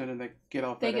Bloomington and they get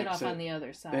off They that get exit. off on the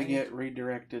other side. They get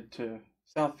redirected to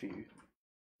Southview.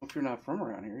 If you're not from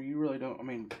around here, you really don't. I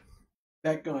mean,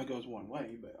 that only goes one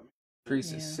way, but I mean,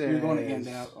 Teresa Yeah. says... you're going to end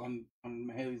out on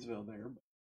Haley'sville there. But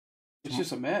it's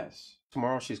just a mess.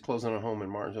 Tomorrow she's closing a home in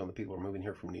Martinsville and the people are moving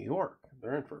here from New York.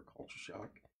 They're in for a culture shock.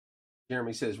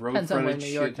 Jeremy says road Depends on where frontage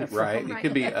New York should... they're from. Right, it Right.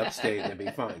 could be upstate and it'd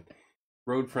be fine.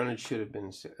 Road frontage should have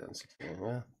been 16.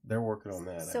 Well, they're working on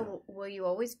that. So will you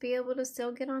always be able to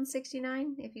still get on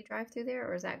 69 if you drive through there,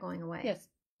 or is that going away? Yes.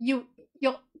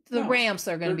 The No, ramps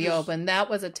are going to they're be just- open. That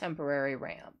was a temporary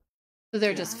ramp. So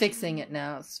they're just Yeah. fixing it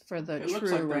now for the It true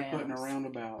looks like they're ramps. putting a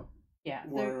roundabout, Yeah,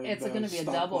 where it's the going to be a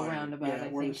double stoplight- roundabout, yeah, I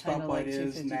where the think, kind of like stoplight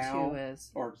is 252 now.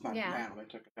 is. or it's not Yeah. now, they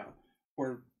took it out.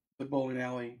 Where the bowling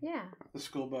alley, Yeah. the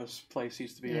school bus place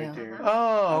used to be Yeah. right there.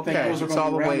 Oh, I think okay. those are It's gonna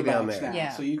all the be way down roundabouts there. now.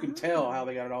 Yeah. So you can tell how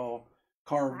they got it all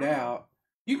carved out.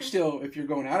 You can still, if you're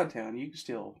going out of town, you can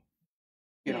still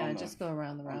get Yeah, on just go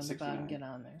around the on roundabout 69. and get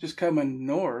on there. Just coming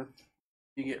north,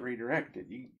 you get redirected.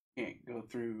 You can't go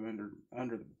through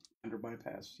under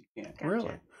bypass. You can't. Gotcha.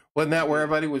 Really? Wasn't that where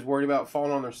everybody was worried about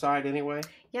falling on their side anyway?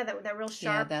 Yeah, that real Yeah,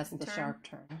 sharp. that's the turn. sharp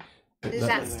turn. Is Not-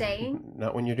 that staying?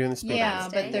 Not when you're doing the speed Yeah,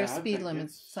 limit. but there's Yeah, I speed think limit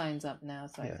it's- signs up now,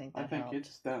 so Yeah. I think I that think helped.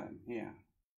 it's done. Yeah,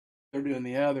 they're doing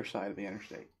the other side of the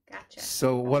interstate. Gotcha.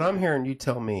 So what I'm hearing you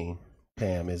tell me,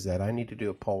 Pam, is that I need to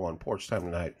do a poll on Porch Time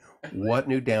tonight. What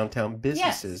new downtown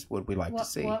businesses would we like to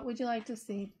see? What would you like to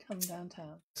see come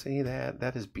downtown? See that?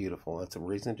 That is beautiful. That's a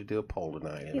reason to do a poll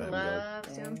tonight. He And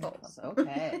loves doing Yeah, polls.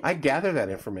 Okay. I gather that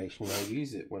information and I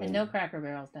use it when And no Cracker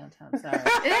Barrels downtown. Sorry.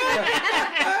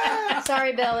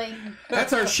 Sorry, Billy.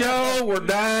 That's our show. We're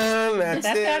done. That's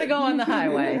That's it. got to go on the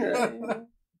highway.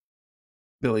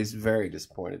 Billy's very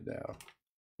disappointed now.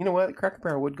 You know what? Cracker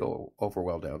Barrel would go over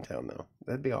well downtown, though.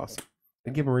 That'd be awesome.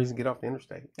 It'd give them a reason to get off the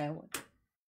interstate. That would.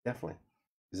 Definitely.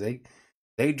 'Cause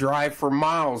they drive for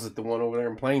miles at the one over there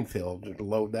in Plainfield to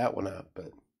load that one up.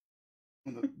 But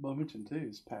And the Bloomington too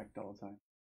is packed all the time.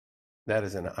 that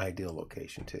is an ideal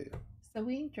location, too. So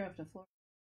we drove to Florida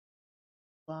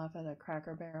off at a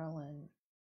Cracker Barrel in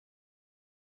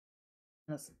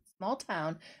a small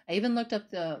town. I even looked up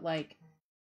the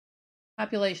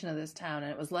population of this town,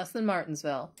 and it was less than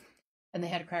Martinsville. And they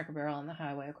had a Cracker Barrel on the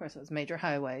highway. Of course, it was a major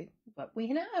highway, but we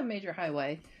now have a major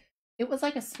highway. It was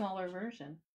like a smaller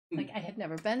version. Like I had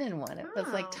never been in one. It was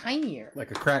like Oh. tiner.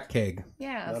 Like a crack keg.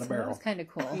 Yeah, not a so that barrel. was kind of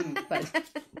cool. But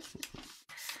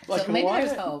Like so a maybe what?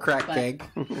 there's hope. Crack but keg.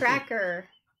 Cracker.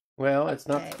 Well, it's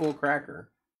not Okay. the full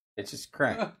cracker. It's just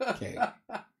crack keg.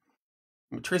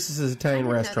 Teresa says I Italian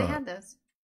didn't know restaurant. They had those.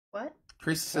 What?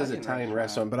 Teresa says Italian Italian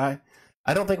restaurant. restaurant, but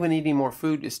I don't think we need any more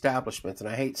food establishments, and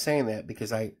I hate saying that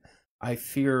because I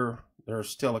fear there's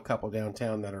still a couple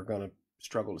downtown that are going to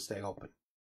struggle to stay open,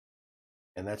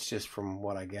 and that's just from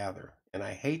what I gather, and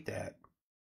I hate that.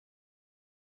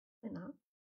 They're not.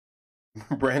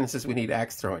 Brandon says we need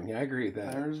axe throwing. Yeah, I agree with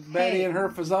that. There's Betty and her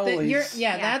Fazoli's.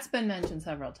 Yeah, Yeah. that's been mentioned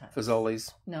several times.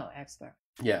 Fazoli's. No, extra.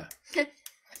 Yeah.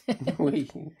 we,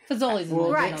 Fazoli's is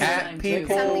Well, mentioned all the cat time, too.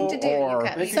 people Something to do. or- You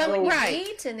cut They can something go- to Right.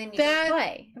 eat, and then you That- can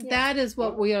play. Yeah. That is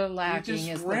what we are You lacking just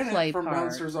is the rent play it from part.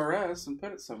 Monsters R Us and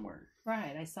put it somewhere.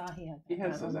 Right, I saw he had. He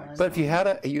has that those online. access. But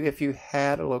if you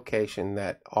had a location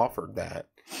that offered that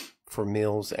for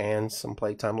meals and some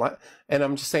playtime, and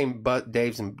I'm just saying, but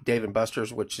Dave and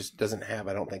Buster's, which just doesn't have,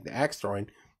 I don't think, the axe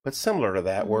throwing, but similar to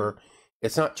that, where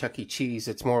it's not Chuck E. Cheese,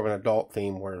 it's more of an adult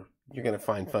theme where you're going to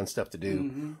find fun stuff to do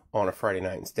Mhm. on a Friday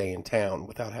night and stay in town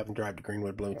without having to drive to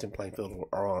Greenwood, Bloomington, Plainfield,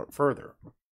 or on it further,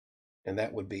 and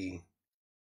that would be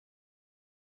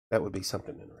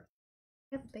something interesting.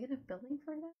 You have a big enough building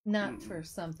for that? Not Mm-mm. for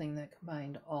something that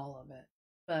combined all of it.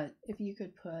 But if you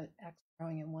could put X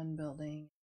growing in one building,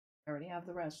 you already have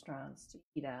the restaurants to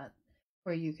eat at,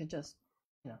 where you could just,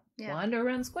 Yeah. wander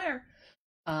around square.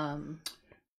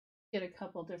 Get a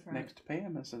couple different. Next to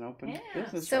Pam is an open Yeah.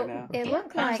 business So right now. it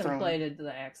looked like Contemplated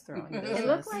the axe throwing. It it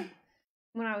looked like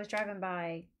when I was driving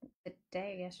by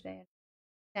yesterday,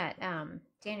 that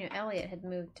Daniel Elliott had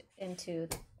moved into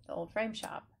the old frame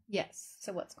shop. Yes.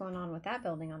 So what's going on with that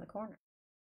building on the corner?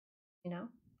 You know?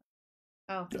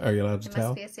 Oh, Are you allowed to it tell?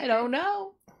 must be a secret. I don't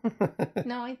know.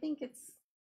 No, I think it's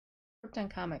Krypton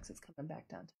Comics is coming back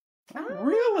down.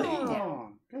 Really? Oh,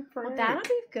 good for Well, Eric. that'll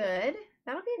be good.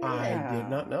 That'll be good. I did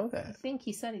not know I that. think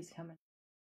he said he's coming.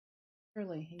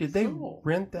 Early. Did they Cool.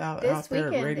 rent out This there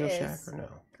at weekend Radio is- Shack or no?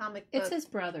 Comic book. It's his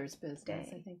brother's business, Day.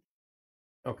 I think.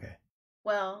 Okay.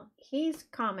 Well, he's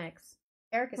comics.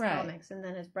 Eric is Right. comics, and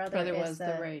then his brother Was is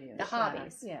the radio. the Shack.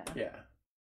 hobbies. Yeah. Yeah.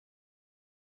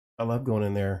 I love going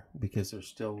in there because there's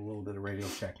still a little bit of Radio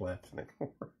Shack left in the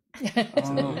corner.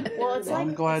 Well, it's Well, like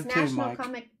I'm glad it's too, National Mike.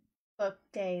 Comic Book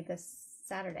Day this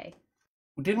Saturday.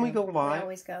 Didn't we go We live?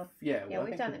 always go. Yeah. Yeah, well, I we've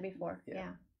think done we- it before. yeah.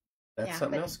 Yeah. That's Yeah,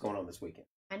 something but- else going on this weekend.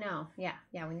 I know. Yeah,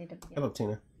 we need to. Yeah. Hello,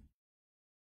 Tina.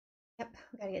 Yep,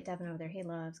 we gotta get Devin over there. He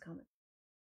loves comics.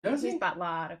 Does He's he? bought a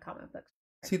lot of comic books.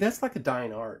 See, that's like a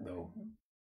dying art, though, Mhm.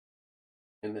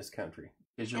 in this country.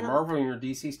 Because your And Marvel and your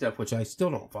DC stuff, which I still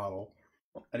don't follow.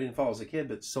 I didn't follow as a kid,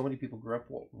 but so many people grew up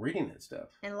reading that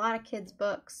stuff. And a lot of kids'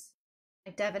 books.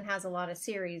 Like Devin has a lot of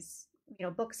series,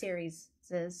 book series.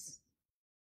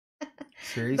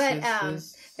 Series But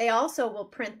is they also will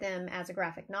print them as a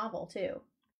graphic novel too.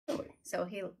 really? So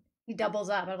he doubles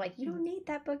up. I'm like, you don't need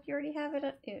that book. You already have it.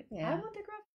 I Yeah. want the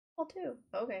graphic novel too.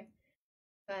 Okay.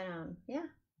 But yeah.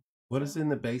 What is in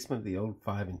the basement of the old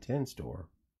 5 and 10 store?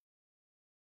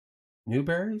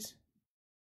 Newberries?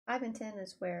 5 and 10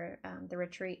 is where the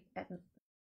retreat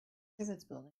Is its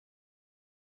building.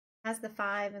 has the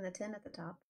 5 and the 10 at the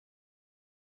top.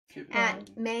 Get At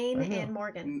that. Maine I know. and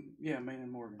Morgan. Yeah, Maine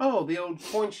and Morgan. Oh, the old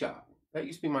coin shop. That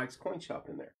used to be Mike's coin shop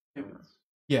in there. It was.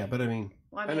 Yeah, but I mean,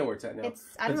 Well, I know where it's at now.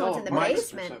 I don't know what's in the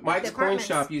Mike's- basement. Mike's The coin apartments-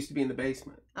 shop used to be in the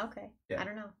basement. Okay. Yeah. I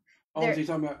don't know. Oh, There- is he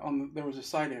talking about there was a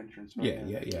side entrance? right Yeah,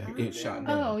 there. yeah. Oh. It's shot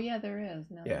down. Oh, yeah, there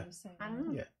is. No, Yeah. saying I don't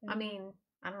know. Yeah. I mean,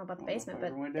 I don't know about the I don't know if basement, I but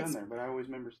ever went down it's, there, but I always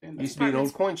remember seeing that. Used to be an old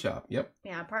Apartments- coin shop. Yep.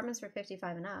 yeah, apartments for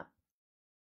 55 and up.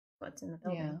 What's in the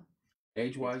building? Yeah.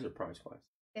 Age wise or price wise?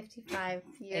 55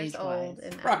 years Age-wise. old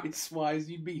and up. Price wise,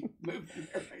 you'd be moving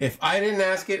there. If I didn't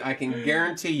ask it, I can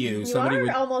guarantee you You somebody are would.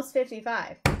 almost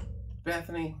 55.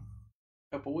 Bethany,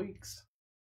 Couple weeks.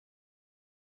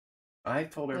 I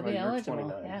told You'll everybody be you're eligible.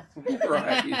 29. Yeah.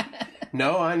 Right.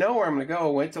 No, I know where I'm going to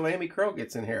go. Wait till Amy Crow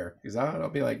gets in here. Because I'll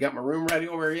be like, got my room ready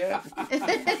over here yet? I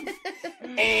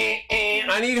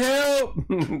need help.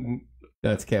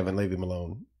 That's Kevin. Leave him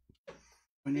alone.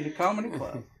 We need a comedy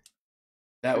club.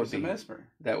 That would There's be a Mesmer.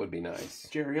 that would be nice.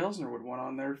 Jerry Elsner would want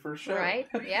on their first show. Right?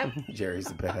 Yep. Jerry's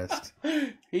the best.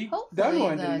 He done Hopefully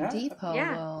one, the didn't he? depot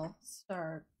Yeah. will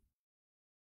start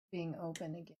being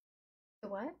open again. The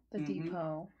what? The Mhm.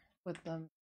 depot with the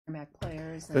Mac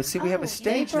players. But see, we have Oh, a they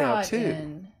stage now brought too.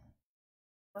 in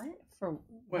What? for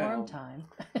Well, warm time.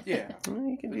 Yeah. Well,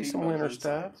 you can The do some depot's winter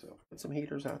inside, stuff. so. Put some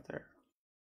heaters out there.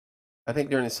 I think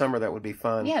during the summer that would be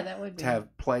fun. Yeah, that would be. To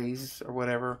have plays or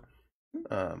whatever.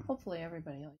 Hopefully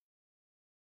everybody like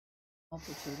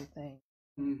multitude of things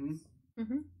Mm-hmm.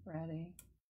 Mm-hmm. ready.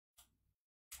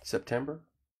 September.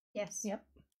 Yes. Yep.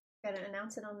 Got to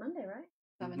announce it on Monday, right?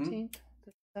 17th.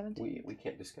 The 17th. We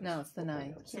can't discuss. No, it's the what we 9th.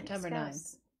 announce. Can't September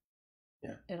discuss.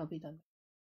 9th. It'll be done.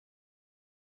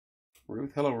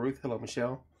 Ruth. Hello,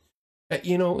 Michelle.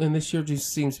 And this year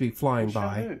just seems to be flying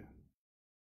by.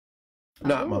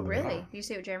 Not Oh, Mother. really? You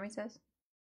see what Jeremy says?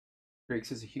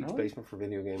 Griggs is a huge Really? basement for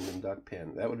video games and duck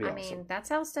pen. That would be I awesome. mean, that's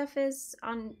how stuff is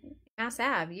on Mass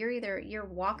Ave. You're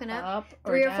walking up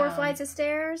Or 3 or 4 down. flights of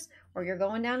stairs, or you're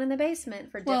going down in the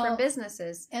basement for different Well,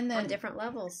 businesses and on then different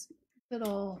levels.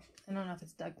 little, I don't know if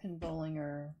it's duck pin bowling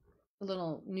or the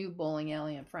little new bowling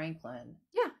alley in Franklin.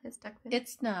 Yeah, it's duck pin.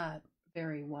 It's not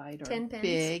very wide or 10 pins.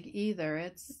 big either.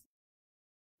 It's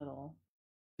little.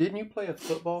 Didn't you play a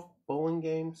football bowling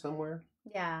game somewhere?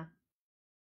 Yeah.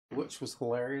 Which was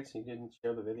hilarious. You didn't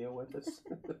share the video with us.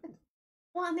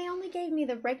 Well, and they only gave me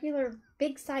the regular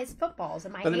big size footballs,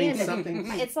 and my But I mean, hand. something-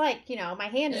 It's like my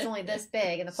hand is only this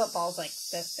big, and the football's like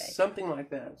this big. Something like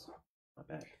that. Not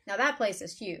bad. Now that place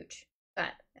is huge,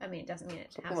 but I mean, it doesn't mean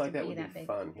it Something has like to that be would that be big.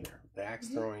 fun here. The axe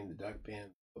Mhm. throwing, the duck pin,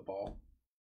 the ball.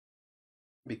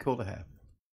 Be cool to have.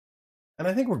 And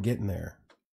I think we're getting there.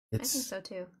 I think so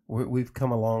too. We've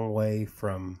come a long way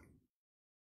from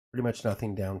pretty much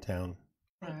nothing downtown.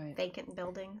 Like Right. vacant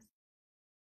buildings.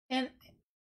 And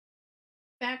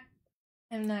back,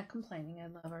 I'm not complaining. I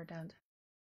love our downtown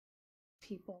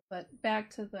people, but back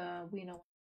to the we know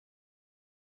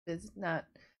is not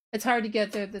it's hard to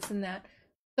get there, this and that.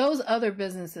 Those other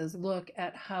businesses look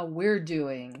at how we're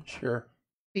doing Sure.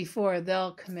 before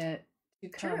they'll commit to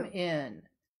come True. in.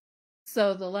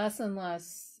 So the less and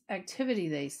less activity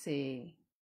they see,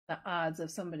 the odds of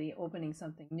somebody opening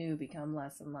something new become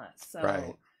less and less. So,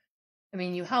 Right. I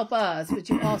mean, you help us, but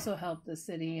you also help the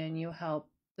city and you help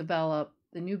develop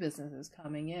the new businesses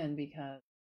coming in because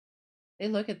they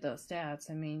look at those stats.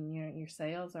 I mean, your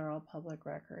sales are all public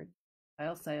record.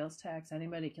 File sales tax.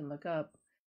 Anybody can look up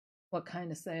what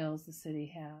kind of sales the city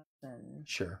has. And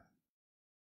Sure.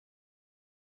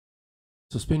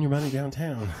 So spend your money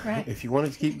downtown. Right. If you want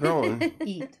it to keep growing.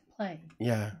 eat, play.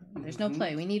 Yeah. There's no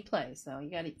play. We need play. So you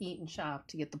got to eat and shop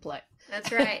to get the play.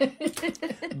 That's right.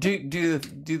 Do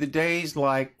the days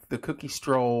like the cookie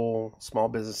stroll, Small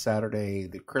Business Saturday,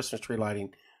 the Christmas tree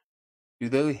lighting, do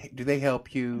they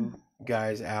help you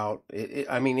guys out?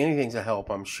 I mean, anything's a help,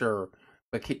 I'm sure.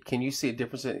 But can you see a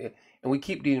difference? And we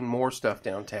keep doing more stuff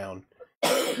downtown.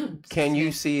 Can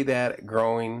you see that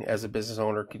growing as a business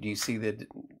owner? Could you see that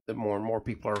more and more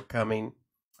people are coming?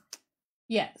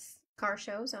 Yes. Car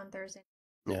shows on Thursday.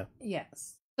 Yeah.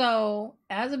 Yes. So,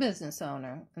 as a business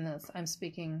owner, and I'm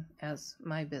speaking as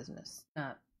my business,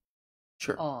 not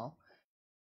Sure. all.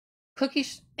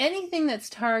 Anything that's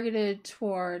targeted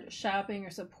toward shopping or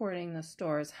supporting the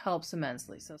stores helps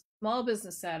immensely. So, Small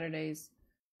Business Saturdays,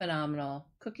 phenomenal.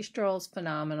 Cookie Strolls,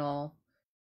 phenomenal.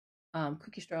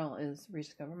 Cookie Stroll is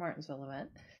Rediscover Martinsville event.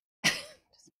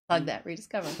 Just plug that,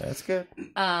 Rediscover. That's good.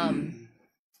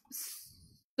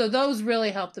 So those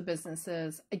really help the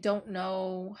businesses. I don't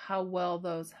know how well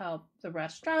those help the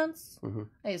restaurants. Mm-hmm.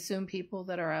 I assume people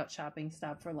that are out shopping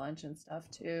stop for lunch and stuff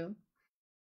too.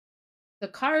 The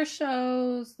car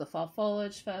shows, the Fall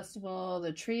Foliage Festival,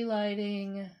 the tree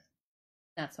lighting,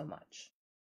 not so much.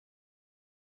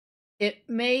 It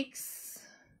makes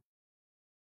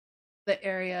the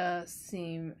area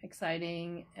seem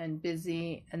exciting and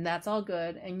busy, and that's all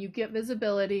good. And you get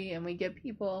visibility, and we get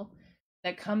people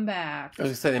that come back. I was going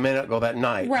to say, they may not go that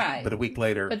night, Right. but a week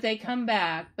later. But they come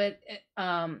back. But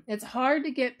it's hard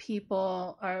to get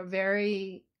people are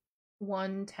very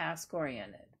one task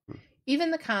oriented.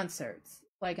 Even the concerts,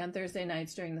 like on Thursday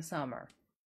nights during the summer.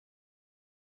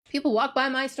 People walk by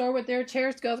my store with their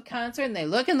chairs to go to the concert, and they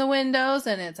look in the windows,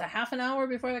 and it's a half an hour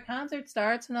before the concert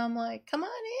starts, and I'm like, come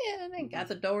on in. And got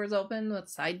the doors open, the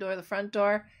side door, the front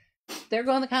door. They're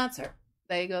going to the concert.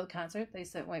 They go to the concert. They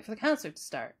sit and wait for the concert to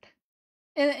start.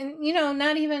 And you know,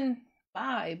 not even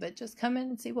buy, but just come in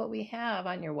and see what we have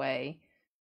on your way.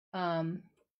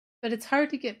 But it's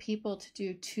hard to get people to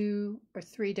do 2 or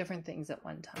 3 different things at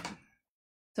one time.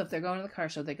 So if they're going to the car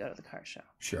show, they go to the car show.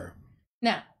 Sure.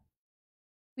 Now,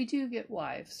 we do get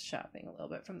wives shopping a little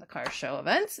bit from the car show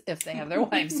events if they have their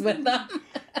wives with them.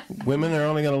 Women are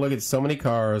only going to look at so many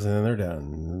cars and then they're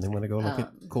done. They want to go look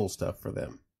at cool stuff for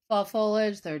them. Fall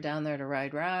foliage, they're down there to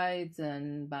ride rides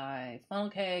and buy funnel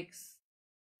cakes.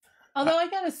 Although I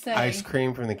gotta say, ice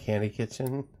cream from the candy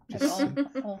kitchen.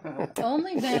 I've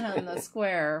only been on the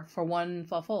square for one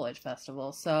fall foliage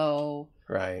festival, so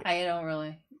Right. I don't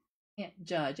really can't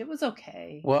judge. It was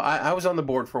okay. Well, I was on the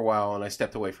board for a while and I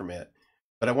stepped away from it.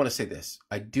 But I want to say this.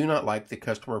 I do not like the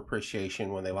customer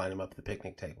appreciation when they line them up at the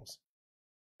picnic tables.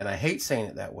 And I hate saying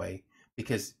it that way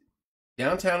because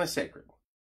downtown is sacred.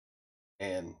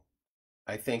 And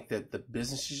I think that the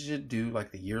businesses should do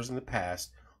like the years in the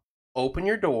past. Open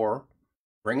your door,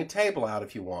 bring a table out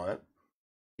if you want,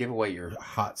 give away your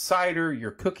hot cider,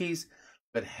 your cookies,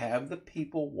 but have the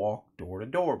people walk door to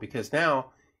door because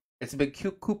now it's a big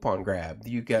coupon grab.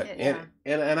 You get Yeah.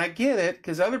 and I get it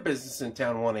because other businesses in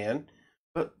town want in,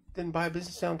 but then buy a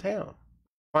business downtown.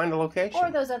 Find a location.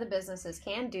 Or those other businesses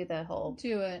can do the whole.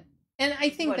 Do it. And I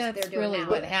think What that's they're doing really now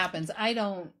what with it. happens. I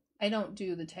don't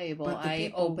do the table. But the I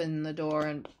people- open the door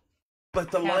and But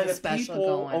the have line a of special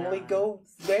people going only on. go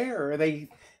there. They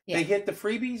hit the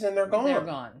freebies and they're gone. they're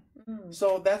gone.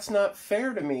 So that's not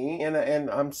fair to me. And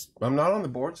I'm not on the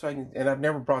board, so I've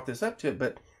never brought this up to it.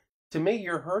 But to me,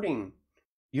 you're hurting.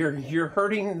 You're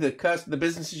hurting the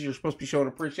businesses you're supposed to be showing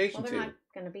appreciation Well, they're to. not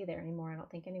going to be there anymore. I don't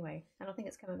think anyway. I don't think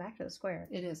it's coming back to the square.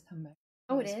 It is come back.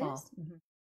 Oh, it this is? fall. Mhm.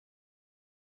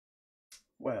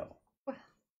 Well,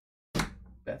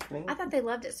 Bethany. I thought they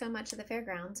loved it so much at the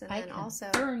fairgrounds, and I then also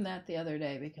confirmed that the other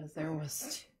day because there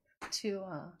was two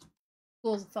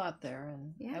schools of thought there,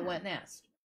 and Yeah. I went and asked.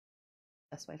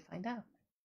 Best way to find out.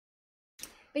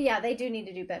 But yeah, they do need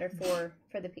to do better for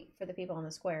the people on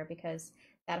the square because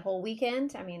that whole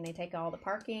weekend, I mean, they take all the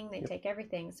parking, they take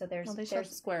everything. So Well, they shut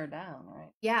the square down,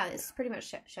 right? yeah, it's pretty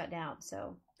much shut down.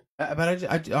 So But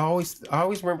I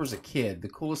always remember as a kid, the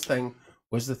coolest thing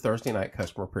was the Thursday night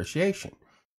customer appreciation.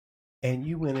 and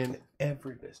you went in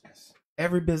every business.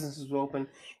 Every business was open.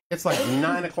 It's like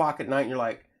 9 o'clock at night, and you're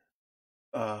like,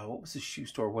 what was the shoe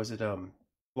store? Was it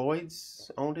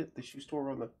Floyd's owned it? The shoe store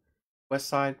on the west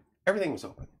side? Everything was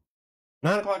open.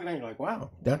 9 o'clock at night, you're like, wow,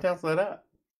 downtown's lit up.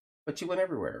 But you went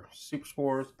everywhere. Super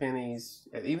stores, pennies,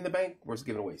 even the bank was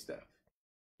giving away stuff.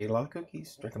 Ate a lot of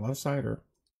cookies, drank a lot of cider.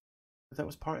 But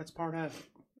that's part of it.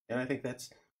 And I think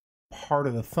that's part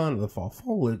of the fun of the fall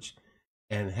foliage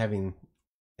and having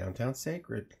downtown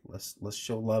sacred. Let's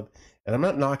show love. And I'm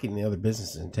not knocking the other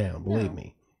businesses in town, believe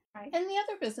me. Right. And the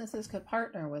other businesses could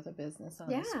partner with a business on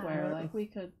the square. Like we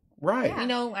could, right? You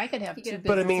know, I could have two businesses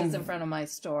but I mean, in front of my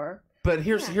store. But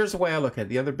here's the way I look at it.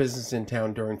 The other business in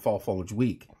town during fall foliage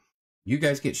week, you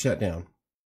guys get shut down.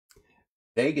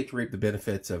 They get to reap the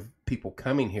benefits of people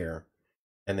coming here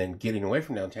and then getting away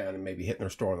from downtown and maybe hitting their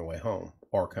store on the way home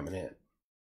or coming in.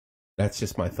 That's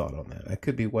just my thought on that. I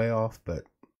could be way off, but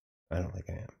I don't think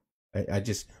I am. I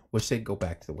just wish they'd go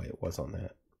back to the way it was on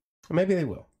that. Or maybe they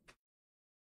will.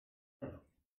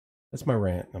 That's my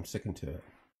rant. I'm sticking to it.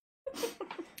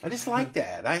 I just like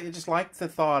that. I just like the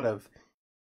thought of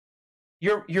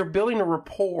you're building a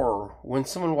rapport when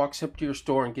someone walks up to your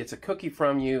store and gets a cookie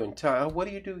from you and tell, what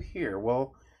do you do here?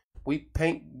 Well, we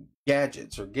paint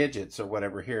gadgets or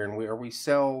whatever here, and we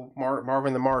sell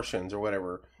Marvin the Martians or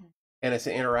whatever. And it's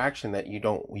an interaction that you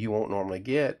won't normally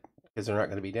get because they're not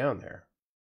going to be down there.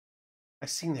 I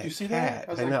seen that cat. You see that?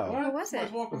 I know. What was it? I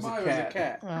was walking It was a by. It was a cat.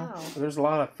 cat. Oh. There's a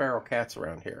lot of feral cats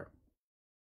around here.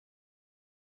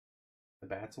 The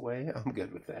bats away? I'm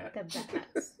good with that. The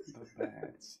bats. The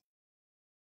bats.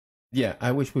 Yeah,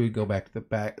 I wish we would go back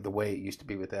to the way it used to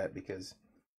be with that because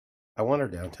I want our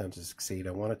downtown to succeed.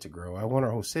 I want it to grow. I want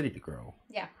our whole city to grow.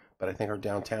 Yeah. But I think our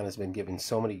downtown has been given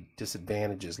so many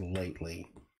disadvantages lately.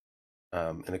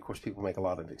 And of course, people make a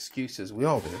lot of excuses. We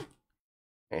all do.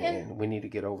 And we need to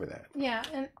get over that. Yeah,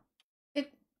 and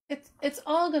it's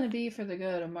all going to be for the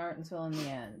good of Martinsville in the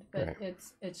end. But Right.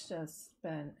 it's just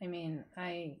been. I mean,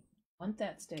 I want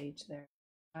that stage there.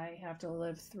 I have to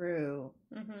live through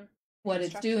what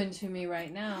it's doing to me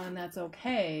right now, and that's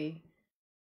okay.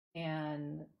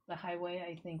 And the highway,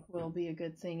 I think, will be a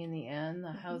good thing in the end.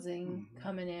 The housing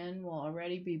coming in will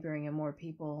already be bringing more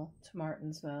people to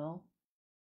Martinsville.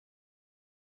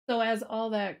 So as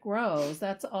all that grows,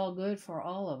 that's all good for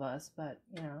all of us, but,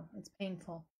 you know, it's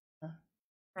painful.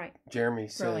 Right. Jeremy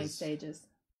Growing says, stages.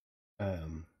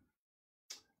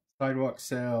 sidewalk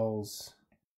sales.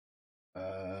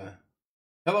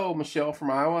 Hello, Michelle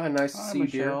from Iowa. Nice to Hi, see you,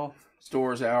 Michelle. dear.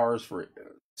 Store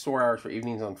hours for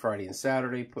evenings on Friday and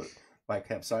Saturday.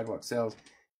 Have sidewalk sales.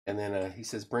 And then he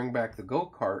says, bring back the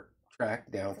go-kart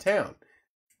track downtown.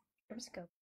 Let's go.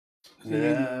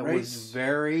 That was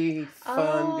very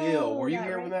fun deal. Were you that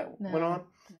here right? when that No. went on?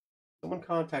 Someone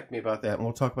contact me about that, and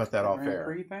we'll talk about that off Grand air.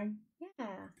 Prix thing? Yeah.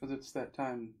 Because it's that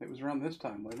time. It was around this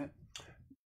time, wasn't it?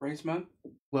 Race month?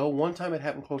 Well, one time it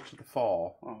happened close to the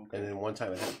fall, Oh, okay. and then one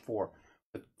time it happened before.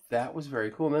 But that was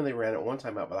very cool. And then they ran it one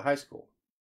time out by the high school.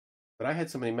 But I had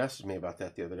somebody message me about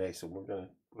that the other day, so we'll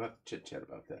have to chit-chat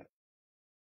about that.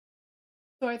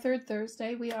 So our third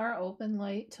Thursday, we are open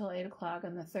late till 8 o'clock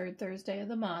on the third Thursday of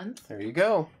the month. There you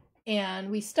go.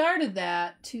 And we started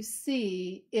that to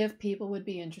see if people would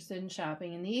be interested in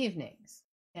shopping in the evenings.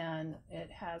 And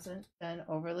it hasn't been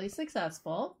overly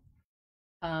successful.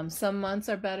 Some months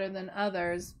are better than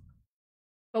others.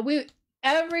 But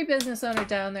every business owner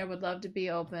down there would love to be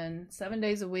open 7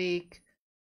 days a week,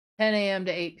 10 a.m.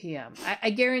 to 8 p.m. I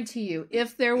guarantee you,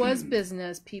 if there was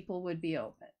business, people would be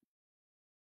open.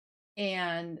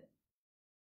 And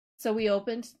so we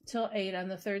opened till 8 on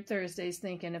the third Thursdays,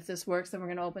 thinking if this works, then we're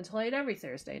going to open till 8 every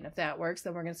Thursday. And if that works,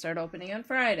 then we're going to start opening on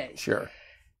Fridays. Sure.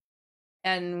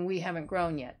 And we haven't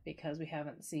grown yet because we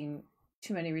haven't seen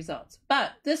too many results.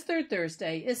 But this third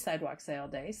Thursday is sidewalk sale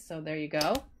day. So there you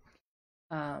go.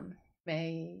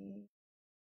 May...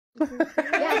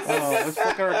 Yes. Oh, let's look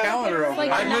at our calendar over Like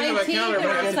there. I'm looking at my 19th calendar,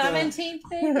 or but I 17th,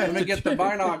 maybe? Let me get the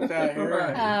binocs out here.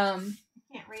 Right.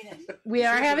 Can't read it. We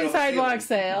are having sidewalk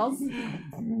sales.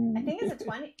 I think it's a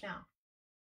 20. No.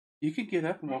 You could get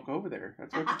up and walk over there.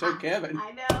 That's what you told Kevin.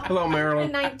 I know. Hello,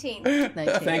 Marilyn. 19.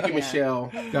 Thank you, Yeah.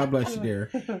 Michelle. God bless you, dear.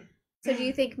 So do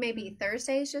you think maybe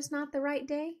Thursday is just not the right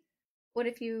day? What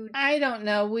if you... I don't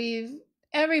know.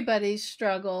 Everybody's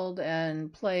struggled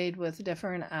and played with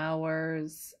different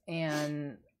hours,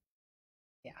 and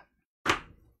yeah,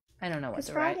 I don't know what 'Cause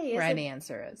the Friday right isn't-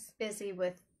 answer is. busy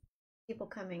with people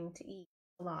coming to eat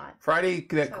a lot. Friday,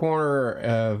 that So-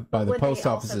 corner by the Would they post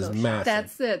office also is go massive.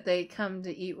 That's it. They come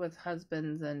to eat with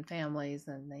husbands and families,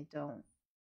 and they don't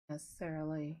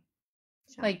necessarily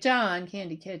Like John,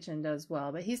 Candy Kitchen does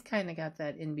well, but he's kind of got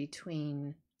that in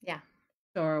between Yeah.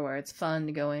 store where it's fun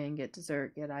to go in, get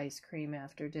dessert, get ice cream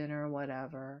after dinner,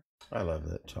 whatever. I love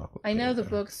that chocolate. I know peanut the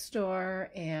butter. bookstore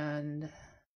and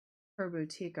her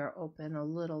boutique are open a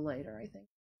little later, I think,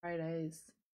 Fridays,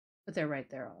 but they're right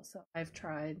there also. I've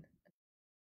tried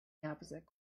the opposite.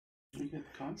 You get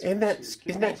the concerts Isn't that here, too.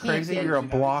 isn't that crazy? get- You're a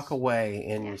block Nice. away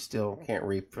and Yeah. you still can't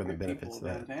reap from the People benefits of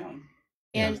that. downtown.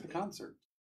 And There's the concert.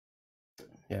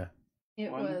 Yeah.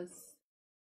 it One- was,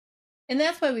 and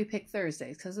that's why we picked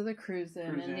Thursdays, because of the cruising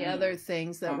and Cruising, the other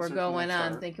things that were concerts going will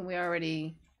on, start. thinking we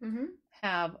already Mm-hmm.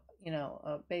 have,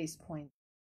 a base point.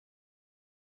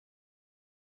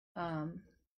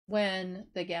 When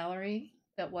the gallery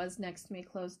that was next to me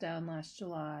closed down last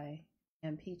July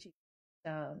and Peachy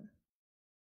down,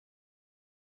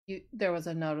 there was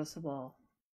a noticeable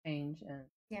change in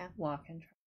Yeah. walk-in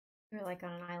traffic. We're like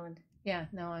on an island. Yeah,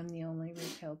 no, I'm the only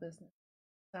retail business.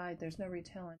 There's no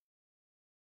retail in.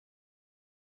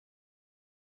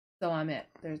 So I'm it.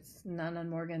 There's none on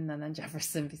Morgan, none on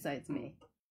Jefferson besides me.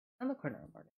 On the corner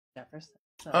of Morgan and Jefferson.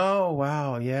 So. Oh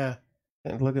wow, yeah.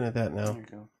 And looking at that There now. you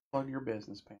go. Plug your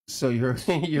business, Pam. So you're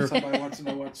Somebody wants to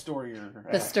know what store you're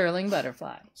The at. Sterling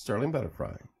Butterfly. Sterling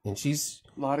Butterfly, and she's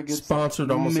A lot of good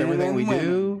sponsored almost men everything and we women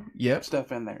do. Yep.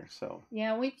 stuff in there. So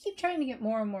Yeah, we keep trying to get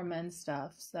more and more men's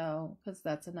stuff, so because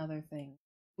that's another thing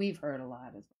we've heard a lot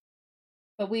as well.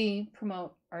 But we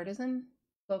promote artisan,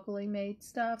 locally made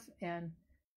stuff, and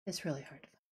it's really hard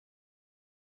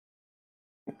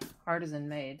to find artisan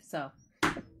made. So,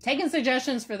 taking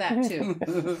suggestions for that too.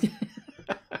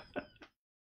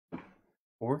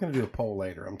 Well, we're gonna do a poll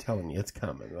later. I'm telling you, it's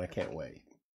coming, and I can't wait.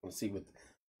 We'll see what,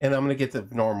 and I'm gonna get the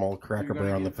normal Cracker You're gonna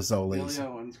Barrel on the get Fazoli's. Billy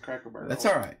Owens, Cracker Barrel. That's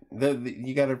all right.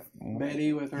 You gotta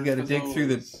Betty with her. you gotta dig through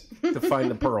Fazoli's. to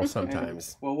find the pearl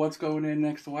sometimes. Well, what's going in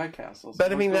next to White Castle?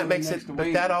 But, I mean, What's that going in makes it- next to but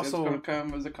Wings? that It's also- going to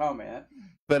come as a comment.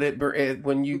 But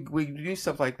when we do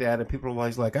stuff like that, and people are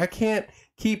always like, I can't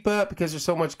keep up because there's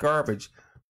so much garbage.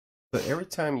 But every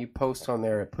time you post on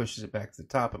there, it pushes it back to the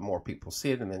top, and more people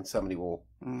see it, and then somebody will,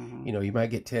 Mhm. you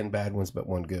might get 10 bad ones, but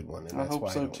one good one. And I that's hope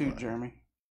why so don't too, mind. Jeremy.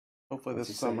 Hopefully What's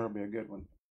this he say? summer will be a good one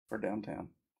for downtown.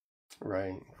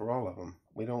 Right, for all of them.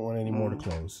 We don't want any more to Mhm.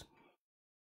 close.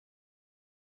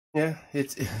 Yeah,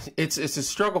 it's a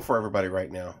struggle for everybody right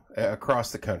now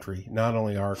across the country. Not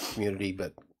only our community,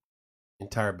 but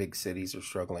entire big cities are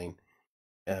struggling.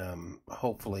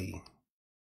 Hopefully,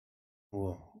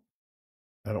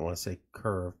 I don't want to say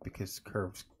curve because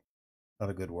curve's not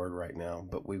a good word right now,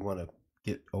 but we want to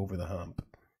get over the hump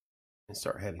and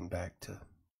start heading back to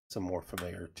some more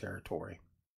familiar territory,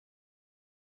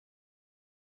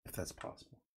 if that's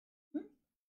possible.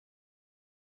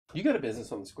 You got a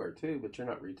business on the square too, but you're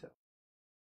not retail.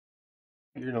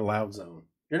 You're in a loud zone.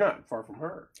 You're not far from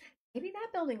her. Maybe that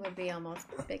building would be almost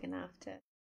big enough to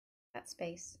that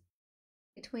space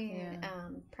between Yeah.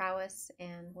 Prowess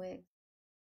and Wig.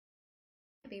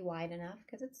 It'd be wide enough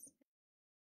because it's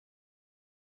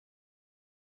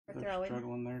for They're throwing.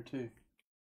 struggling there too.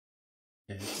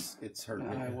 Yeah, it's hurting,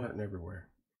 I would. hurting everywhere.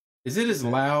 Is it as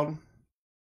loud?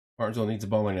 Martinsville needs a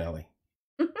bowling alley.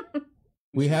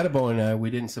 We had a bowling alley. We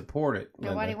didn't support it.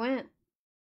 Nobody Linda. went.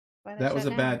 Why they That was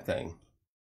shut a down? bad thing.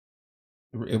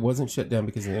 It wasn't shut down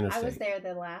because of the interstate. I was there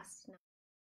the last night.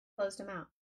 Closed them out.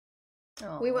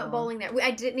 Oh, We went bowling there.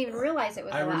 I didn't even realize it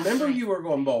was. I the last remember night. you were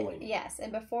going bowling. Yes,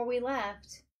 and before we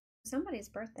left, somebody's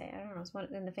birthday. I don't know. It was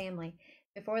one in the family.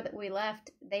 Before that we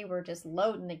left, they were just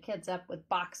loading the kids up with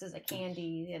boxes of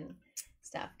candy and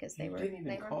stuff because they You were. didn't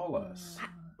they even were, call us.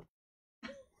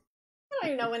 I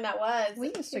don't even know when that was. We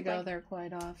used to It's go like- there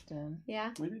quite often.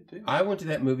 Yeah. We did too. I went to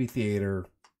that movie theater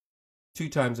 2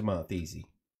 times a month, easy,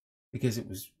 because it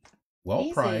was well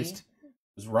Easy. priced. It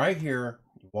was right here.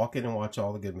 You walk in and watch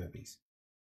all the good movies.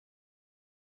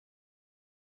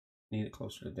 Need it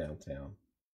closer to downtown.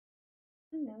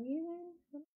 I didn't know you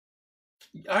then.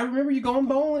 I remember you going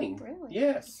bowling. Really?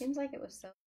 Yes. Seems like it was so.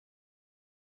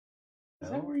 Is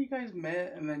that where you guys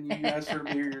met and then you asked her to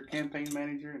be your campaign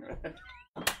manager?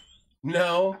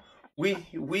 No, we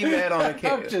met on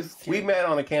I'm just we kidding. met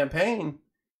on a campaign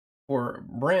for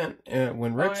Brent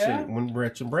when Rich Oh, yeah? when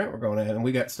Rich and Brent were going at it, and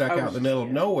we got stuck I out was in the middle just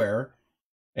of nowhere,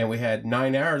 and we had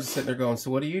 9 hours sitting there going,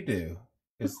 so what do you do?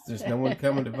 Because there's no one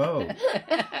coming to vote,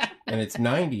 and it's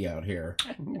 90 out here.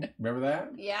 Remember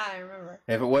that? Yeah, I remember.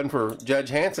 If it wasn't for Judge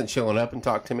Hanson showing up and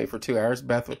talked to me for 2 hours,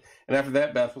 Beth would, and after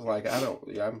that, Beth was like,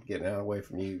 I'm getting out away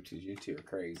from you because you two are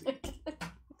crazy.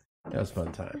 That was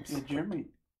fun times. Yeah, Jeremy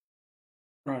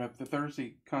brought up the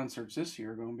Thursday concerts this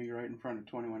year are going to be right in front of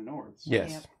 21 North. So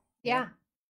Yes. Yep. Yeah.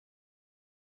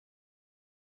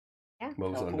 Yeah.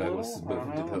 Moe's Help on a Douglas little? is I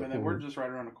moving don't to know. the. I mean, we're just right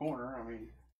around the corner. I mean,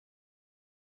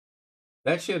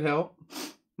 That should help.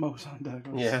 Moe's on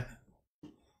Douglas. Yeah.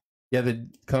 Yeah, the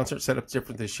concert setup's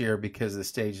different this year because the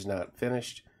stage is not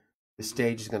finished. The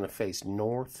stage is going to face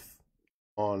north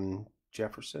on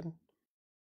Jefferson,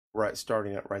 right,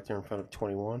 starting out right there in front of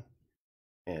 21,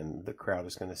 and the crowd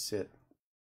is going to sit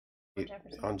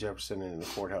on Jefferson and in the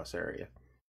courthouse area.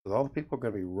 So all the people are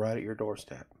going to be right at your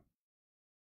doorstep.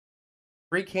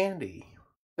 Free candy.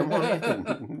 Come on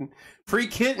in. Free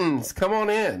kittens. Come on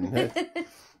in.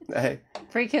 Hey.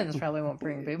 Free kittens probably won't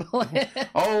bring people in.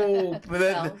 Oh, but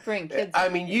Well, bring kids. I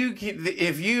mean,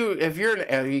 if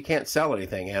you're you can't sell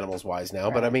anything animals wise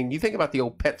now, but I mean, you think about the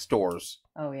old pet stores.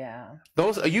 Oh yeah.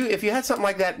 Those if you had something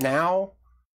like that now,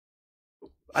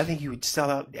 I think you would sell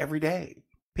out every day.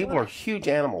 People are huge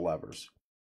animal lovers.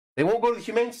 They won't go to the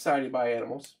Humane Society to buy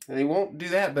animals, and they won't do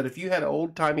that. But if you had an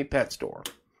old timey pet store,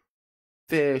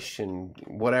 fish and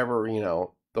whatever,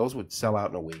 those would sell out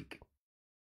in a week.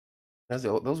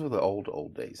 Those were the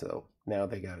old days, though. Now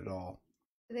they got it all.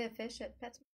 Do they have fish at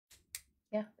PetSmart?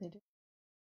 Yeah, they do.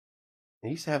 They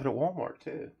used to have it at Walmart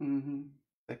too. Mm-hmm.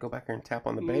 They go back there and tap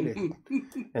on the beta.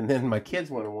 And then my kids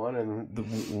wanted one, and the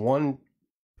one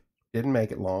didn't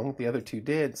make it long. The other two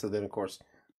did. So then, of course,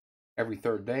 every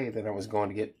third day, then I was going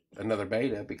to get another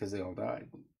beta because they all died.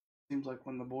 Seems like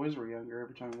when the boys were younger,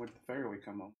 every time we went to the fair, we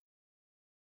come home.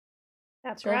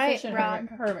 That's Goldfish right, and Rob.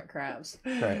 hermit crabs.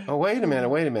 Right. Oh, wait a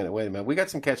minute. We got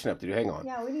some catching up to do. Hang on.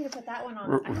 Yeah, we need to put that one on.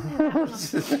 I don't have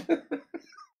that one on.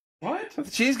 What?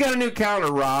 She's got a new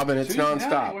calendar, Rob, and it's Tuesday nonstop.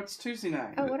 night? What's Tuesday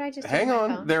night? Oh, what I just Hang did on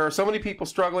my on. phone. There are so many people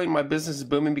struggling. My business is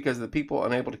booming because of the people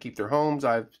unable to keep their homes.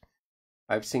 I've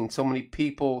seen so many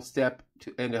people step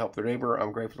in to help their neighbor.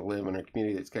 I'm grateful to live in a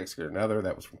community that's takes care of another.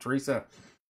 That was from Teresa.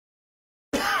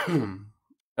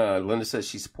 Linda says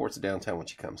she supports the downtown when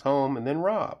she comes home. And then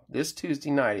Rob, this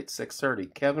Tuesday night at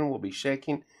 6:30, Kevin will be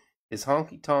shaking his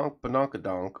honky-tonk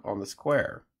badonkadonk on the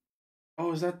square.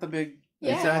 Oh, is that the big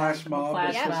Yeah. flash mob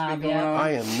Flash that's supposed to mob, be going yeah. on? I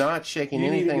am not shaking You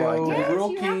need to anything go like to that.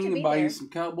 Rural Yes, you have to King be and buy you there. some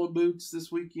cowboy boots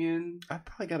this weekend. I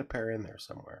probably got a pair in there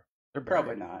somewhere. They're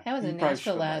Probably buried. not. I was You in probably should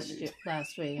Nashville go buy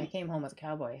last these. week. I came home with a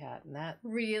cowboy hat, and that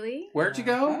Really? Where'd you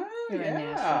go? Oh, we were in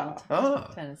yeah. Nashville,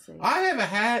 Oh. Tennessee. I have a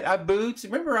hat, boots.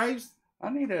 Remember, I used I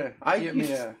need to get me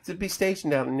used a to be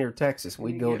stationed out near Texas.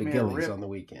 We'd You go get to me a Gillies rip. on the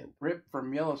weekend. Rip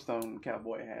from Yellowstone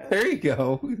cowboy hat. There you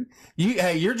go.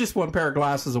 You're just one pair of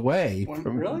glasses away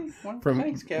from Really?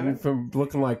 Thanks, Kevin. from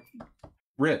looking like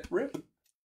Rip. Rip.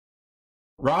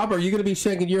 Rob, are you going to be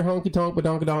shaking your honky tonk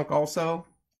badonkadonk also?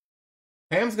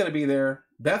 Pam's going to be there.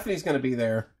 Bethany's going to be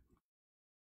there.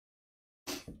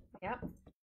 Yep.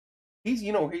 He's,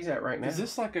 where he's at right now. Is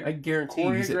this like I a guarantee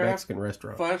he's at choreographed Mexican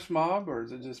restaurant. flash mob, or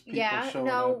is it just people Yeah, showing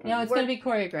no, up? No, and- it's going to be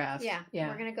choreographed. Yeah. Yeah.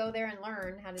 We're going to go there and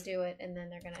learn how to do it, and then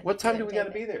they're going to. What time do we got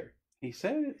to be there? He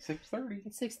said it 6:30.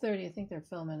 It's 6:30. I think they're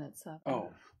filming it. So. Oh,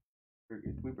 very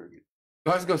good. We very good.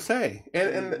 I was going to say.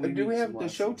 And We do we need have some the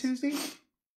show lessons. Tuesday?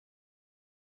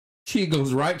 She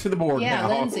goes right to the board Yeah,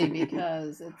 now. Lindsay,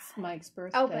 because it's Mike's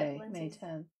birthday, Oh, but May Lindsay's-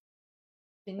 10th.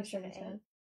 Didn't you What's say her May name? 10th?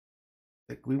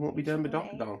 We won't be done Should we?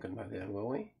 badonkadonking by then, will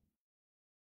we?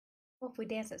 Well, if we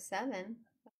dance at 7.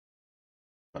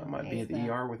 I might be Is at the that-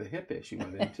 ER with a hip issue by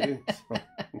then, too. So.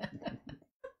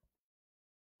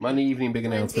 Monday evening, big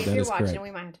Lindsay, announcement. if That you're is watching, correct.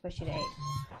 we might have to push you to 8.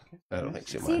 I don't think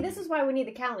she See, might. this is why we need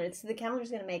the calendar. The calendar's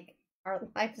going to make our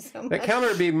life so much. That calendar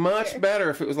would be much easier. better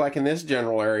if it was like in this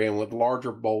general area and with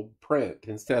larger, bold print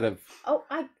instead of. Oh,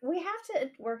 we have to.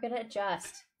 We're going to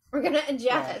adjust. We're going to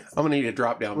adjust. I'm gonna need a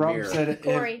drop down Rob mirror. said it,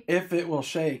 Corey. if it will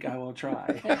shake, I will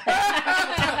try.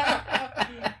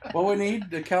 Well, we need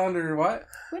the calendar. What?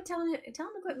 Quit tell him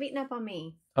to quit beating up on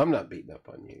me. I'm not beating up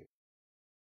on you.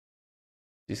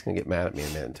 She's gonna get mad at me in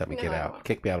a minute and tell me No, get I out, won't.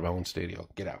 kick me out of my own studio.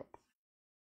 Get out.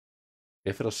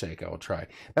 If it'll shake, I will try.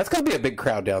 That's gonna be a big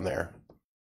crowd down there.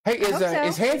 Hey, I hope so.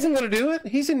 is Hanson gonna do it?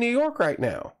 He's in New York right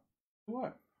now.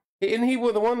 What? Isn't he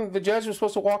the one the judge was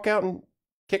supposed to walk out and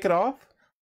kick it off?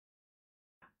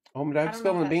 Oh, am I I just don't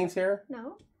know spilling the if beans here?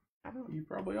 No, I don't. You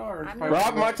probably are. I'm Probably not-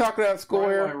 Rob, am I talking out of school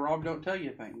probably why here? Rob don't tell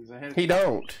you things ahead of He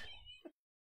don't.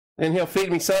 Then he'll feed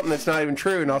me something that's not even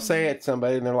true, and I'll say it to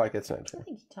somebody, and they're like, "It's not I true."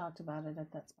 think he talked about it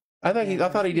at that spot. I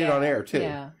thought he did on air too.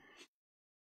 Yeah.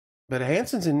 But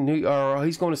Hanson's in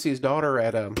he's going to see his daughter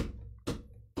at He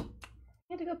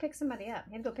had to go pick somebody up.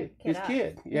 He had to go pick a kid his up.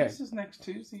 kid. Yeah, This is next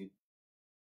Tuesday.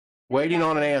 waiting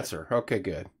on an answer. Okay,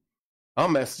 good. I'll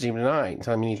message him tonight and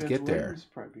tell him he needs to Judge get there. Williams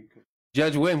probably good.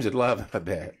 Judge Williams would love it, I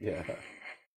bet. Yeah.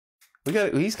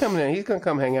 He's coming in. He's going to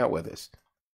come hang out with us.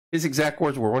 His exact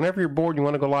words were, "Whenever you're bored and you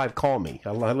want to go live, call me.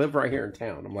 I live right here in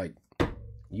town." I'm like,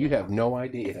 You have no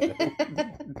idea.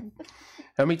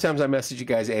 How many times I message you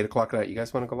guys at 8 o'clock at night? You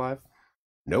guys want to go live?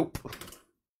 Nope.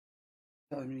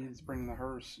 Telling me to bring the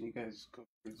hearse, and you guys go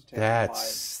through the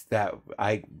That's that.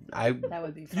 That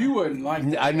would be fun. You wouldn't like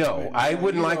that. I know. I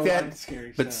wouldn't like that.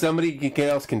 Scary But stuff. somebody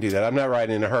else can do that. I'm not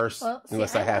riding in a hearse Well, see,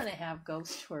 unless I I have. want to have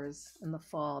ghost tours in the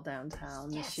fall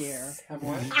downtown this year. Have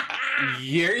what?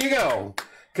 Here you go.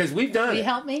 Because we've done Will you it.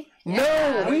 help me?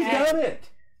 No, we've okay. done it.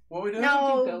 What we doing?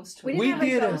 No, ghost tour. we We didn't have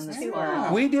did a a- ghost tour.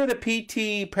 Wow. We did a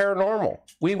PT paranormal.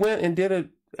 We went and did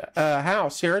a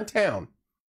house here in town.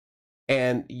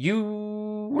 And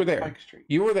you were there. Pike Street.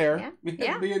 You were there. Yeah. We had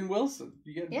Yeah. me and Wilson.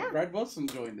 You get Yeah. Brad Wilson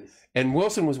joined us. And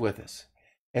Wilson was with us.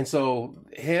 And so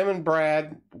him and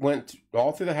Brad went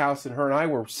all through the house, and her and I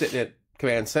were sitting at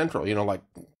Command Central, you know, like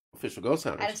official ghost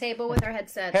hunters. At a table with our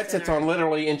headsets. Headsets and our- on,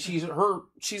 literally, and she's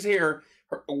here.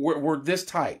 We're this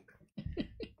tight.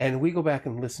 And we go back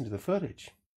and listen to the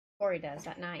footage. Corey does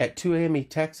at night. At 2 a.m. East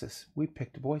Texas, we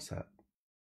picked a voice up.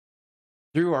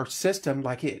 Through our system,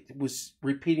 like it was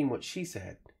repeating what she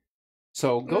said.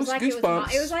 So It was like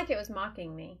goosebumps. it was like it was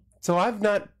mocking me. So I've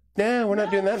not. No, we're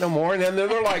not doing that no more. And then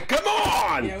they're like, "Come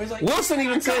on!" Yeah, it was like, Wilson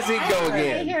even says he'd go I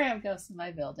again. hear I have ghosts in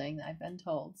my building. I've been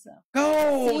told so.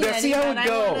 Go. See Let's see how anyone it I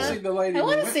goes. See, the lady I we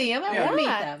want to went- see them. I Yeah. want to meet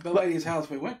Yeah. them. The lady's house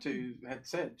we went to had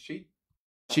said she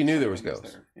She knew there was something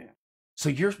ghosts. there. Yeah. So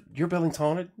your building's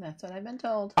haunted? That's what I've been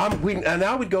told. And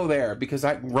I would go there because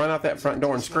I can run out that front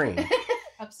door and scream. Hang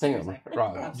Upstairs. on, I heard.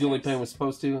 Rob. Upstairs. Julie Payne was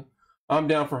supposed to. I'm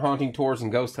down for haunting tours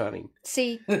and ghost hunting.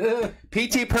 See,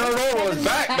 PT Paranormal is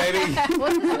back, baby.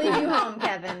 we'll just leave you home,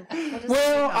 Kevin. We'll just leave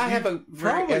Well, you I home. have a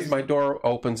very, Probably- as my door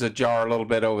opens ajar a little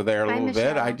bit over there, a Hi, little bit.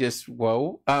 Michelle. I just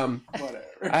Whatever.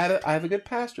 I have a good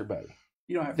pastor buddy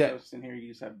You don't have that- ghosts in here. You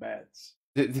just have bats.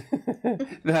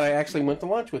 that I actually went to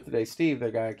lunch with today. Steve,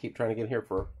 the guy I keep trying to get here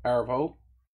for Hour of Hope.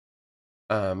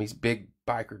 He's a big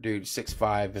biker dude,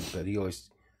 6'5", but he always,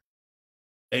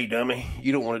 hey dummy,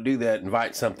 you don't want to do that.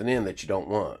 Invite something in that you don't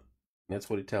want. And that's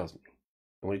what he tells me.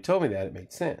 And when he told me that, it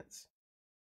made sense.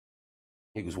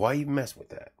 He goes, why even mess with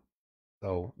that?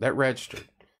 So that registered.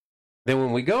 Then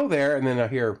when we go there, and then I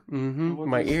hear We'll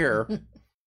my just- ear.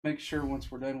 Make sure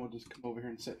once we're done, we'll just come over here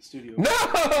and set the studio.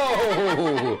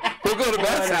 No, we'll go to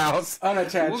Beth's house.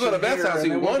 Unattached. We'll go to in Beth's here, house. and He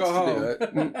then we'll wants go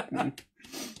to home. do it.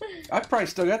 I probably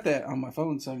still got that on my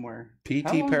phone somewhere. PT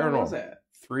How long ago Paranormal. was that?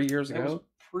 3 years That was ago.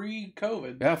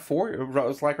 pre-COVID. Yeah, 4. It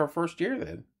was like our first year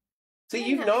then. See, Yeah,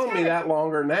 you've known me sure. that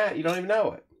longer than that. You don't even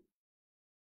know it.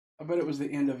 I bet it was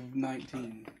the end of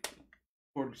 19,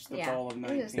 towards the Yeah, fall of it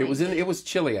 19. was It was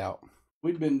chilly out.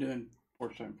 We'd been doing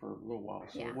Porch Time for a little while,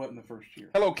 so Yeah. it wasn't the first year.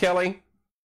 Hello, Kelly.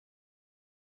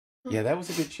 Yeah, that was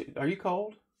a good. Are you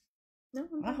cold? No,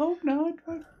 I'm I fine. hope not.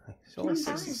 It's only I'm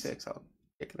fine. 66. I'll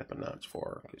kick it up a notch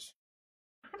for her. 'Cause,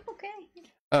 I'm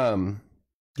okay.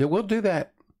 yeah, we'll do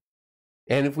that.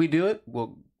 And if we do it,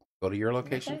 we'll go to your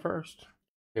location Okay. first.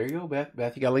 There you go, Beth.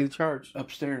 Beth, you gotta lead the charge.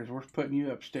 Upstairs. We're putting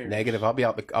you upstairs. Negative. I'll be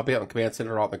out in the command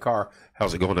center, out in the car.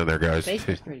 How's it going in there, guys?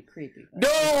 Basement's pretty creepy.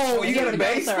 No, you got a The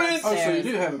ghosts are basement? Oh, so you upstairs.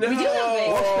 do have a No. We do have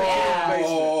a basement,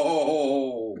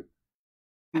 Oh,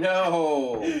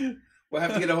 no. We'll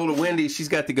have to get a hold of Wendy. She's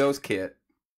got the ghost kit.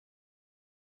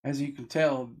 As you can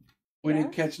tell, we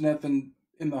didn't catch nothing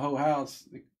in the whole house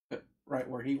except right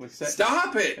where he was sitting.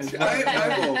 Stop it! Is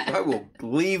I will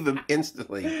leave them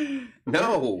instantly.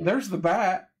 No, There's the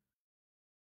bat.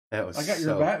 that was I got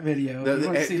your bat video. The- you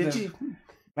want to see did the you?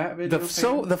 bat video?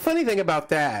 The funny thing about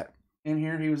that, in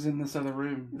here, he was in this other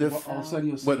room. The- All of a sudden,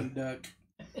 you'll see What- him duck.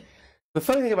 the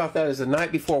funny thing about that is the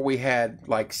night before we had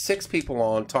like 6 people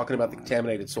on talking about the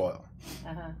contaminated soil,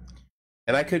 Uh-huh.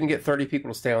 and I couldn't get 30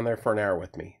 people to stay on there for an hour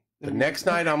with me. The next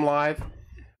night I'm live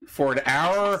for an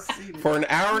hour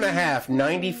and a half.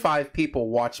 95 people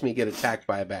watched me get attacked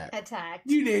by a bat. Attacked.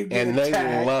 You did get And they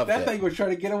attacked. loved that it. thing was trying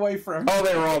to get away from. Oh,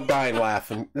 they were all dying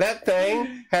laughing. That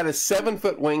thing had a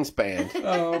 7-foot wingspan.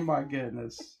 Oh my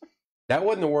goodness. That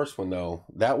wasn't the worst one though.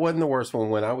 That wasn't the worst one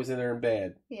when I was in there in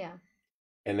bed Yeah.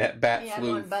 and that bat Yeah,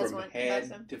 flew one buzz from one- head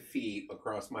buzz him. to feet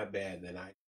across my bed. And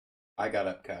I got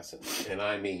up cussing, and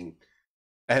I mean,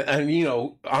 and you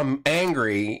know, I'm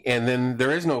angry, and then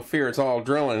there is no fear. It's all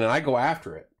adrenaline, and I go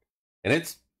after it, and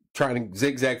it's trying to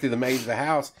zigzag through the maze of the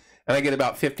house, and I get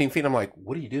about 15 feet. I'm like,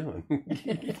 what are you doing?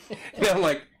 And I'm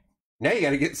like, now you got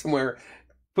to get somewhere,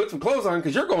 put some clothes on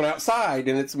because you're going outside,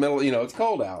 and it's middle, you know, it's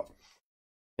cold out.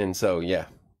 And so, yeah,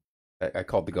 I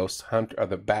called the ghost hunter, or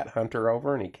the bat hunter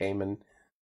over, and he came, and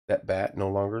that bat no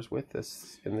longer is with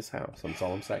us in this house. That's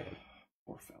all I'm saying.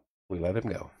 Poor fella. We let him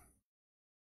go.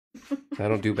 I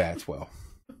don't do bats well.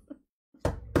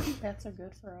 Pets are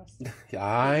good for us.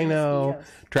 I know.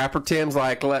 Mosquitoes. Trapper Tim's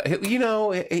like, you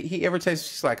know, he every time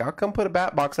she's like, I'll come put a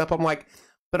bat box up. I'm like,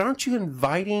 but aren't you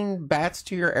inviting bats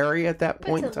to your area at that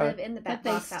point in But to time? live in the But bat they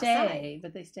box stay. outside.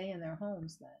 But they stay in their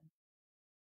homes then.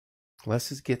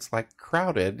 Unless it gets like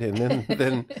crowded, and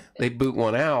then they boot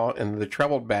one out, and the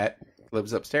troubled bat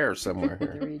lives upstairs somewhere The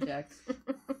here. rejects.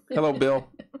 Hello, Bill.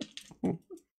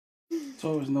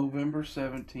 So it was November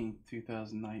 17th,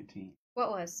 2019. What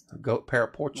was? Goat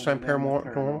porch time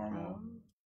paranormal. Oh.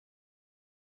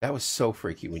 That was so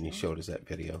freaky when you showed us that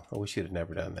video. I wish you'd have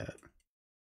never done that.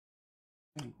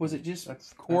 Was it just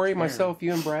Corey, fair. myself,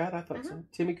 you, and Brad? I thought so.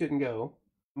 Timmy couldn't go.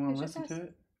 You want to It's listen just to us.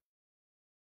 it?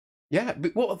 Yeah,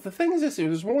 but, well, the thing is this, it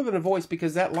was more than a voice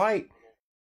because that light.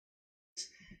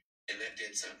 And that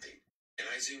did something. And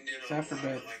I zoomed in It's on after it, and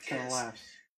I bed. went like Kind of this. laughs.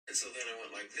 And so then I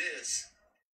went like this,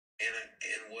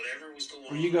 and whatever was going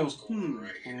Or on you go, was going on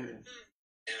right here. and And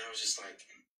I was just like,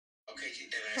 okay,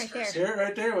 and I Right asked her, I there. said, there,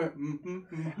 right there. Went,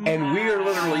 mm-hmm. And we are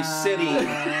literally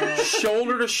sitting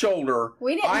shoulder to shoulder.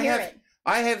 We didn't hear it.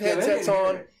 I have Yeah, they headsets didn't hear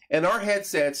on, it. and our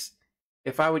headsets,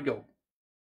 if I would go,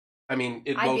 I mean,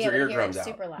 it I'd blows be your able to hear it eardrums out.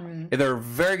 super loud. Mm. They're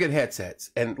very good headsets,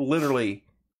 and literally,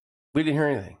 we didn't hear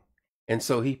anything. And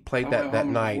so he played I that went that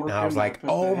home night, and I was working, like, put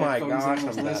the oh my headphones gosh, in,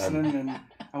 was I'm listening, done. and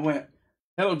I went,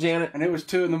 Hello, Janet. and it was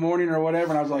 2 a.m. or whatever,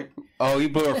 and I was like, Oh, you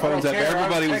blew our phones up. I don't care,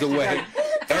 Everybody I was texted awake.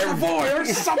 like, boy,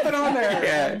 there's something on there.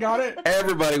 Yeah. Got it?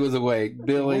 Everybody was awake.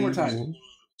 Billy. One more time. what's going on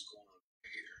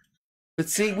right here? But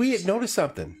see, we had noticed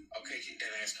something. Okay,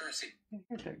 and I asked her, I said, Didn't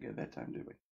hear that good that time, did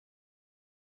we?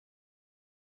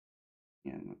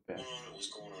 Yeah, and went back. what was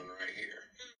going on right here?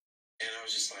 And I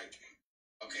was just like,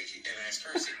 okay, and I asked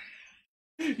her, I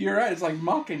said, You're right. It's like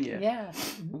mocking you. Yeah.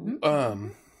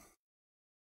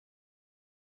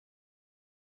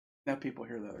 Now people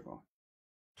hear that, they're going,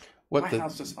 What my the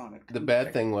house is haunted. the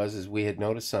bad thing was is we had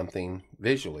noticed something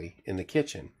visually in the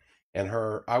kitchen, and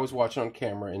I was watching on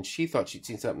camera, and she thought she'd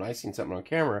seen something. I seen something on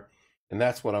camera, and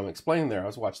that's what I'm explaining there. I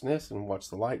was watching this and watched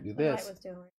the light do The light this, was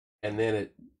doing it. and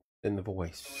then the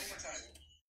voice.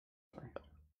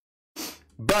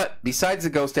 But besides the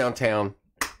ghost downtown,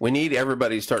 we need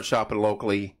everybody to start shopping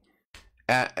locally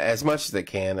as much as they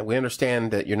can. We understand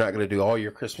that you're not going to do all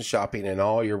your Christmas shopping and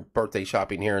all your birthday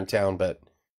shopping here in town, but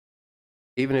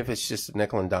even if it's just a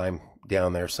nickel and dime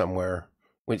down there somewhere,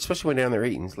 especially when down there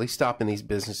eating, at least stop in these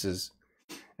businesses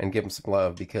and give them some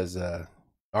love because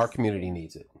our community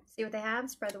needs it. See what they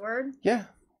have. Spread the word. Yeah,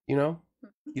 you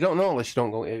don't know unless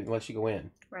you go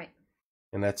in. Right.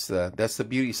 And that's the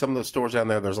beauty. Some of those stores down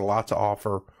there, there's a lot to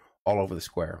offer all over the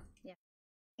square.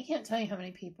 I can't tell you how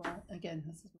many people, again,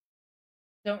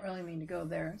 don't really mean to go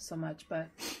there so much, but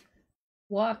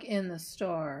walk in the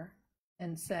store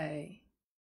and say,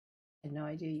 I had no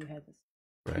idea you had this.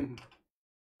 Right.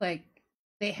 Like,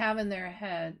 they have in their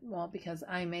head, well, because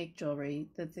I make jewelry,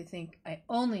 that they think I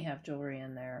only have jewelry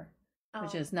in there,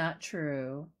 which Oh. is not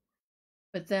true.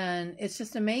 But then it's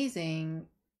just amazing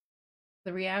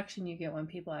the reaction you get when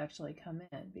people actually come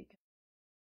in, because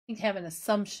I think they have an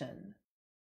assumption.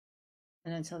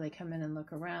 And until they come in and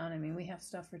look around, I mean, we have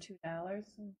stuff for $2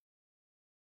 and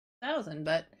 $1,000,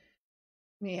 but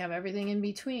we have everything in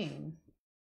between.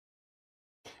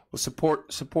 Well, support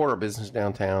our business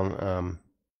downtown.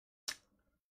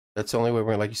 That's the only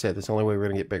way like you said, that's the only way we're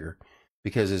going to get bigger.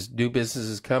 Because as new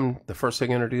businesses come, the first thing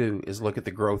they're going to do is look at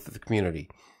the growth of the community.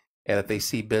 And if they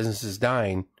see businesses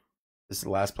dying, this is the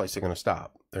last place they're going to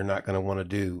stop. They're not going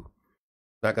to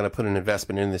not going to put an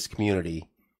investment in this community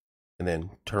and then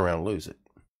turn around and lose it.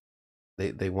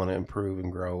 They want to improve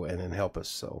and grow and then help us.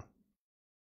 So,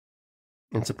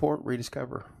 and support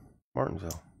Rediscover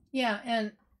Martinsville. Yeah,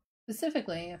 and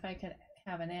specifically, if I could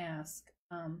have an ask,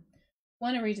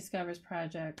 one of Rediscover's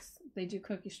projects, they do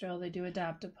cookie stroll, they do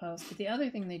adopt a post, but the other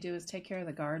thing they do is take care of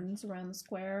the gardens around the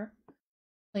square,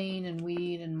 clean and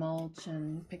weed and mulch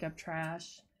and pick up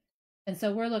trash. And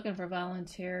so we're looking for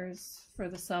volunteers for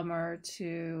the summer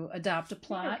to adopt a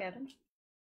plot. Kevin.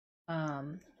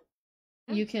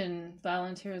 You can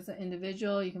volunteer as an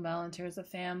individual, you can volunteer as a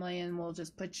family, and we'll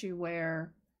just put you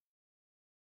where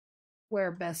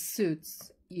best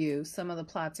suits you. Some of the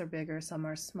plots are bigger, some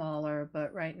are smaller,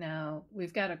 but right now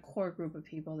we've got a core group of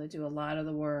people that do a lot of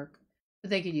the work, but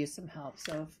they could use some help.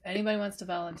 So if anybody wants to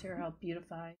volunteer, help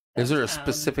beautify. Is there a downtown,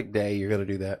 specific day you're going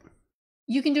to do that?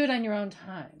 You can do it on your own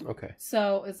time. Okay.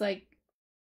 So it's like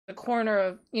the corner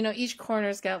of, each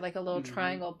corner's got like a little Mhm.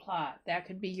 triangle plot. That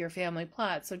could be your family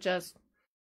plot. So just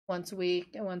once a week,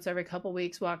 once every couple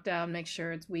weeks, walk down, make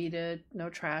sure it's weeded, no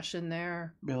trash in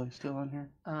there. Billy's still on here.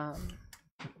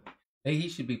 Hey, he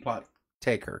should be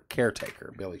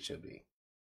caretaker. Billy should be.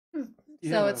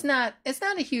 So it's not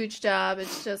a huge job.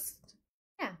 It's just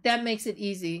that makes it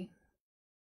easy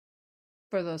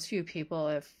for those few people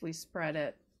if we spread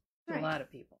it to a lot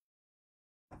of people.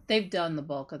 They've done the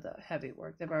bulk of the heavy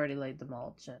work. They've already laid the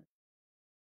mulch and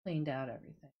cleaned out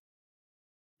everything,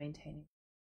 maintaining.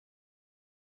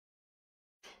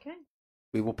 Okay.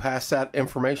 We will pass that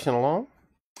information along.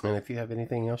 And if you have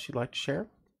anything else you'd like to share.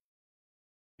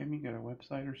 Have you got a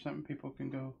website or something people can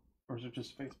go, or is it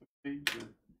just Facebook page?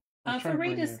 For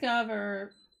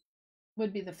Rediscover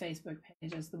would be the Facebook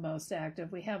page is the most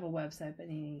active. We have a website, but it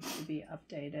needs to be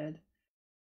updated.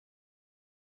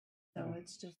 So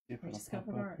it's just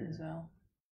Rediscover Martinsville.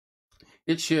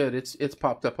 It should. It's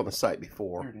popped up on the site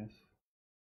before. There it is.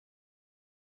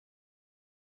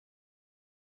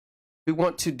 We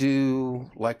want to do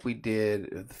like we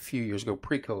did a few years ago,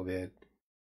 pre-COVID,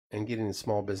 and getting the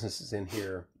small businesses in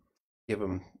here, give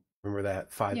them, remember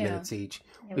that, 5 minutes each.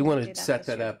 Yeah, we want to that set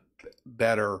that up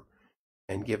better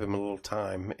and give them a little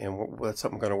time. And that's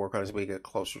something we're going to work on as we get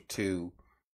closer to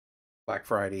Black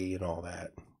Friday and all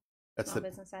that. That's Small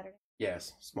Business Saturday.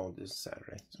 Yes, Small Business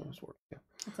Saturday. So it's working. Yeah.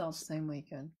 It's all the same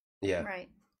weekend. Yeah, Right.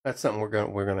 that's something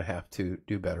we're gonna have to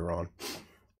do better on,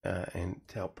 and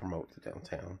to help promote the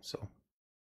downtown. So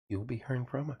you'll be hearing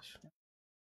from us.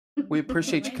 We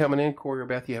appreciate you coming in, Corey or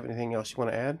Beth. You have anything else you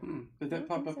want to add? Did that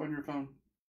pop up on your phone?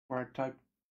 Where I typed,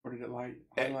 or did it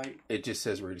highlight? It just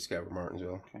says Rediscover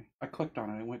Martinsville. Okay, I clicked on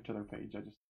it. I went to their page. I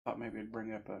just thought maybe it'd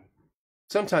bring up a.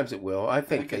 Sometimes it will. I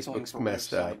think it's only Facebook's for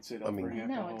messed up. websites, it'll I mean, bring up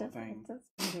the No, whole it doesn't. thing. It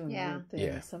doesn't do Yeah. things.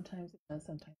 Yeah. Sometimes it does.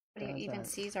 Sometimes But it it even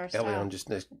doesn't. sees our stuff. Elion just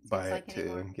needs to buy it like too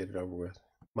anymore. and get it over with.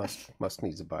 Must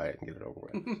needs to buy it and get it over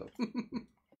with. So.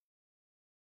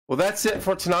 Well, that's it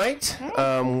for tonight.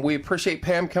 We appreciate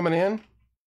Pam coming in.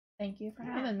 Thank you for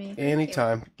having me.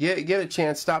 Anytime. Get a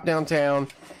chance. Stop downtown.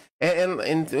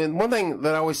 And one thing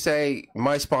that I always say,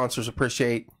 my sponsors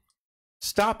appreciate.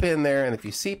 Stop in there, and if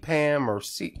you see Pam or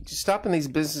just stop in these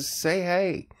businesses, say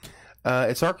hey.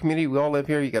 It's our community. We all live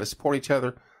here. You got to support each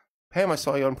other. Pam, I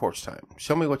saw you on porch time.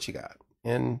 Show me what you got.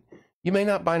 And you may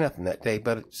not buy nothing that day,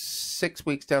 but 6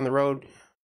 weeks down the road,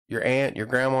 your aunt, your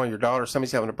grandma, your daughter,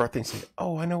 somebody's having a birthday and say,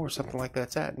 oh, I know where something like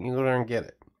that's at. And you go there and get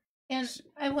it. And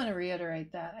I want to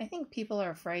reiterate that. I think people are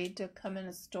afraid to come in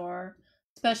a store,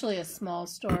 especially a small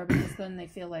store, because then they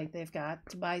feel like they've got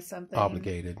to buy something.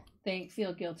 Obligated. They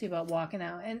feel guilty about walking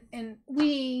out. And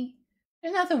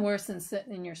there's nothing worse than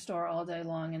sitting in your store all day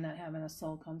long and not having a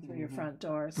soul come through your front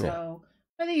door. So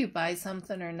whether you buy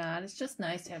something or not, it's just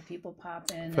nice to have people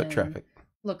pop in Foot and traffic.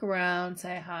 look around,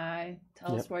 say hi,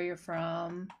 tell us where you're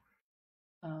from.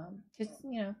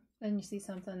 Then you see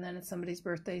something, then it's somebody's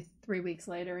birthday 3 weeks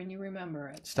later and you remember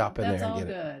it. Stop in there and That's all get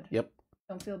good. it. Yep.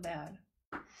 Don't feel bad.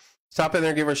 Stop in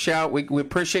there and give her a shout. We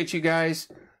appreciate you guys.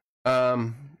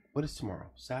 What is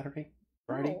tomorrow? Saturday?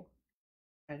 Friday? Oh,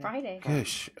 Friday.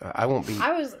 Gosh, I won't be.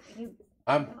 I was.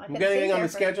 I'm couldn't got anything see on there the for-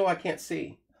 schedule I can't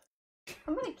see.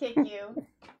 I'm gonna kick you. I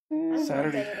don't know what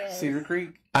Saturday, day it is. Cedar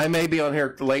Creek. I may be on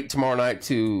here late tomorrow night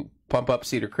to pump up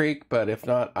Cedar Creek, but if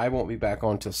not, I won't be back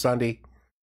on till Sunday.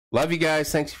 Love you guys.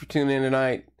 Thanks for tuning in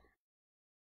tonight.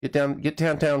 Get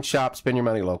downtown, shop, spend your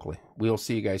money locally. We'll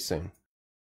see you guys soon.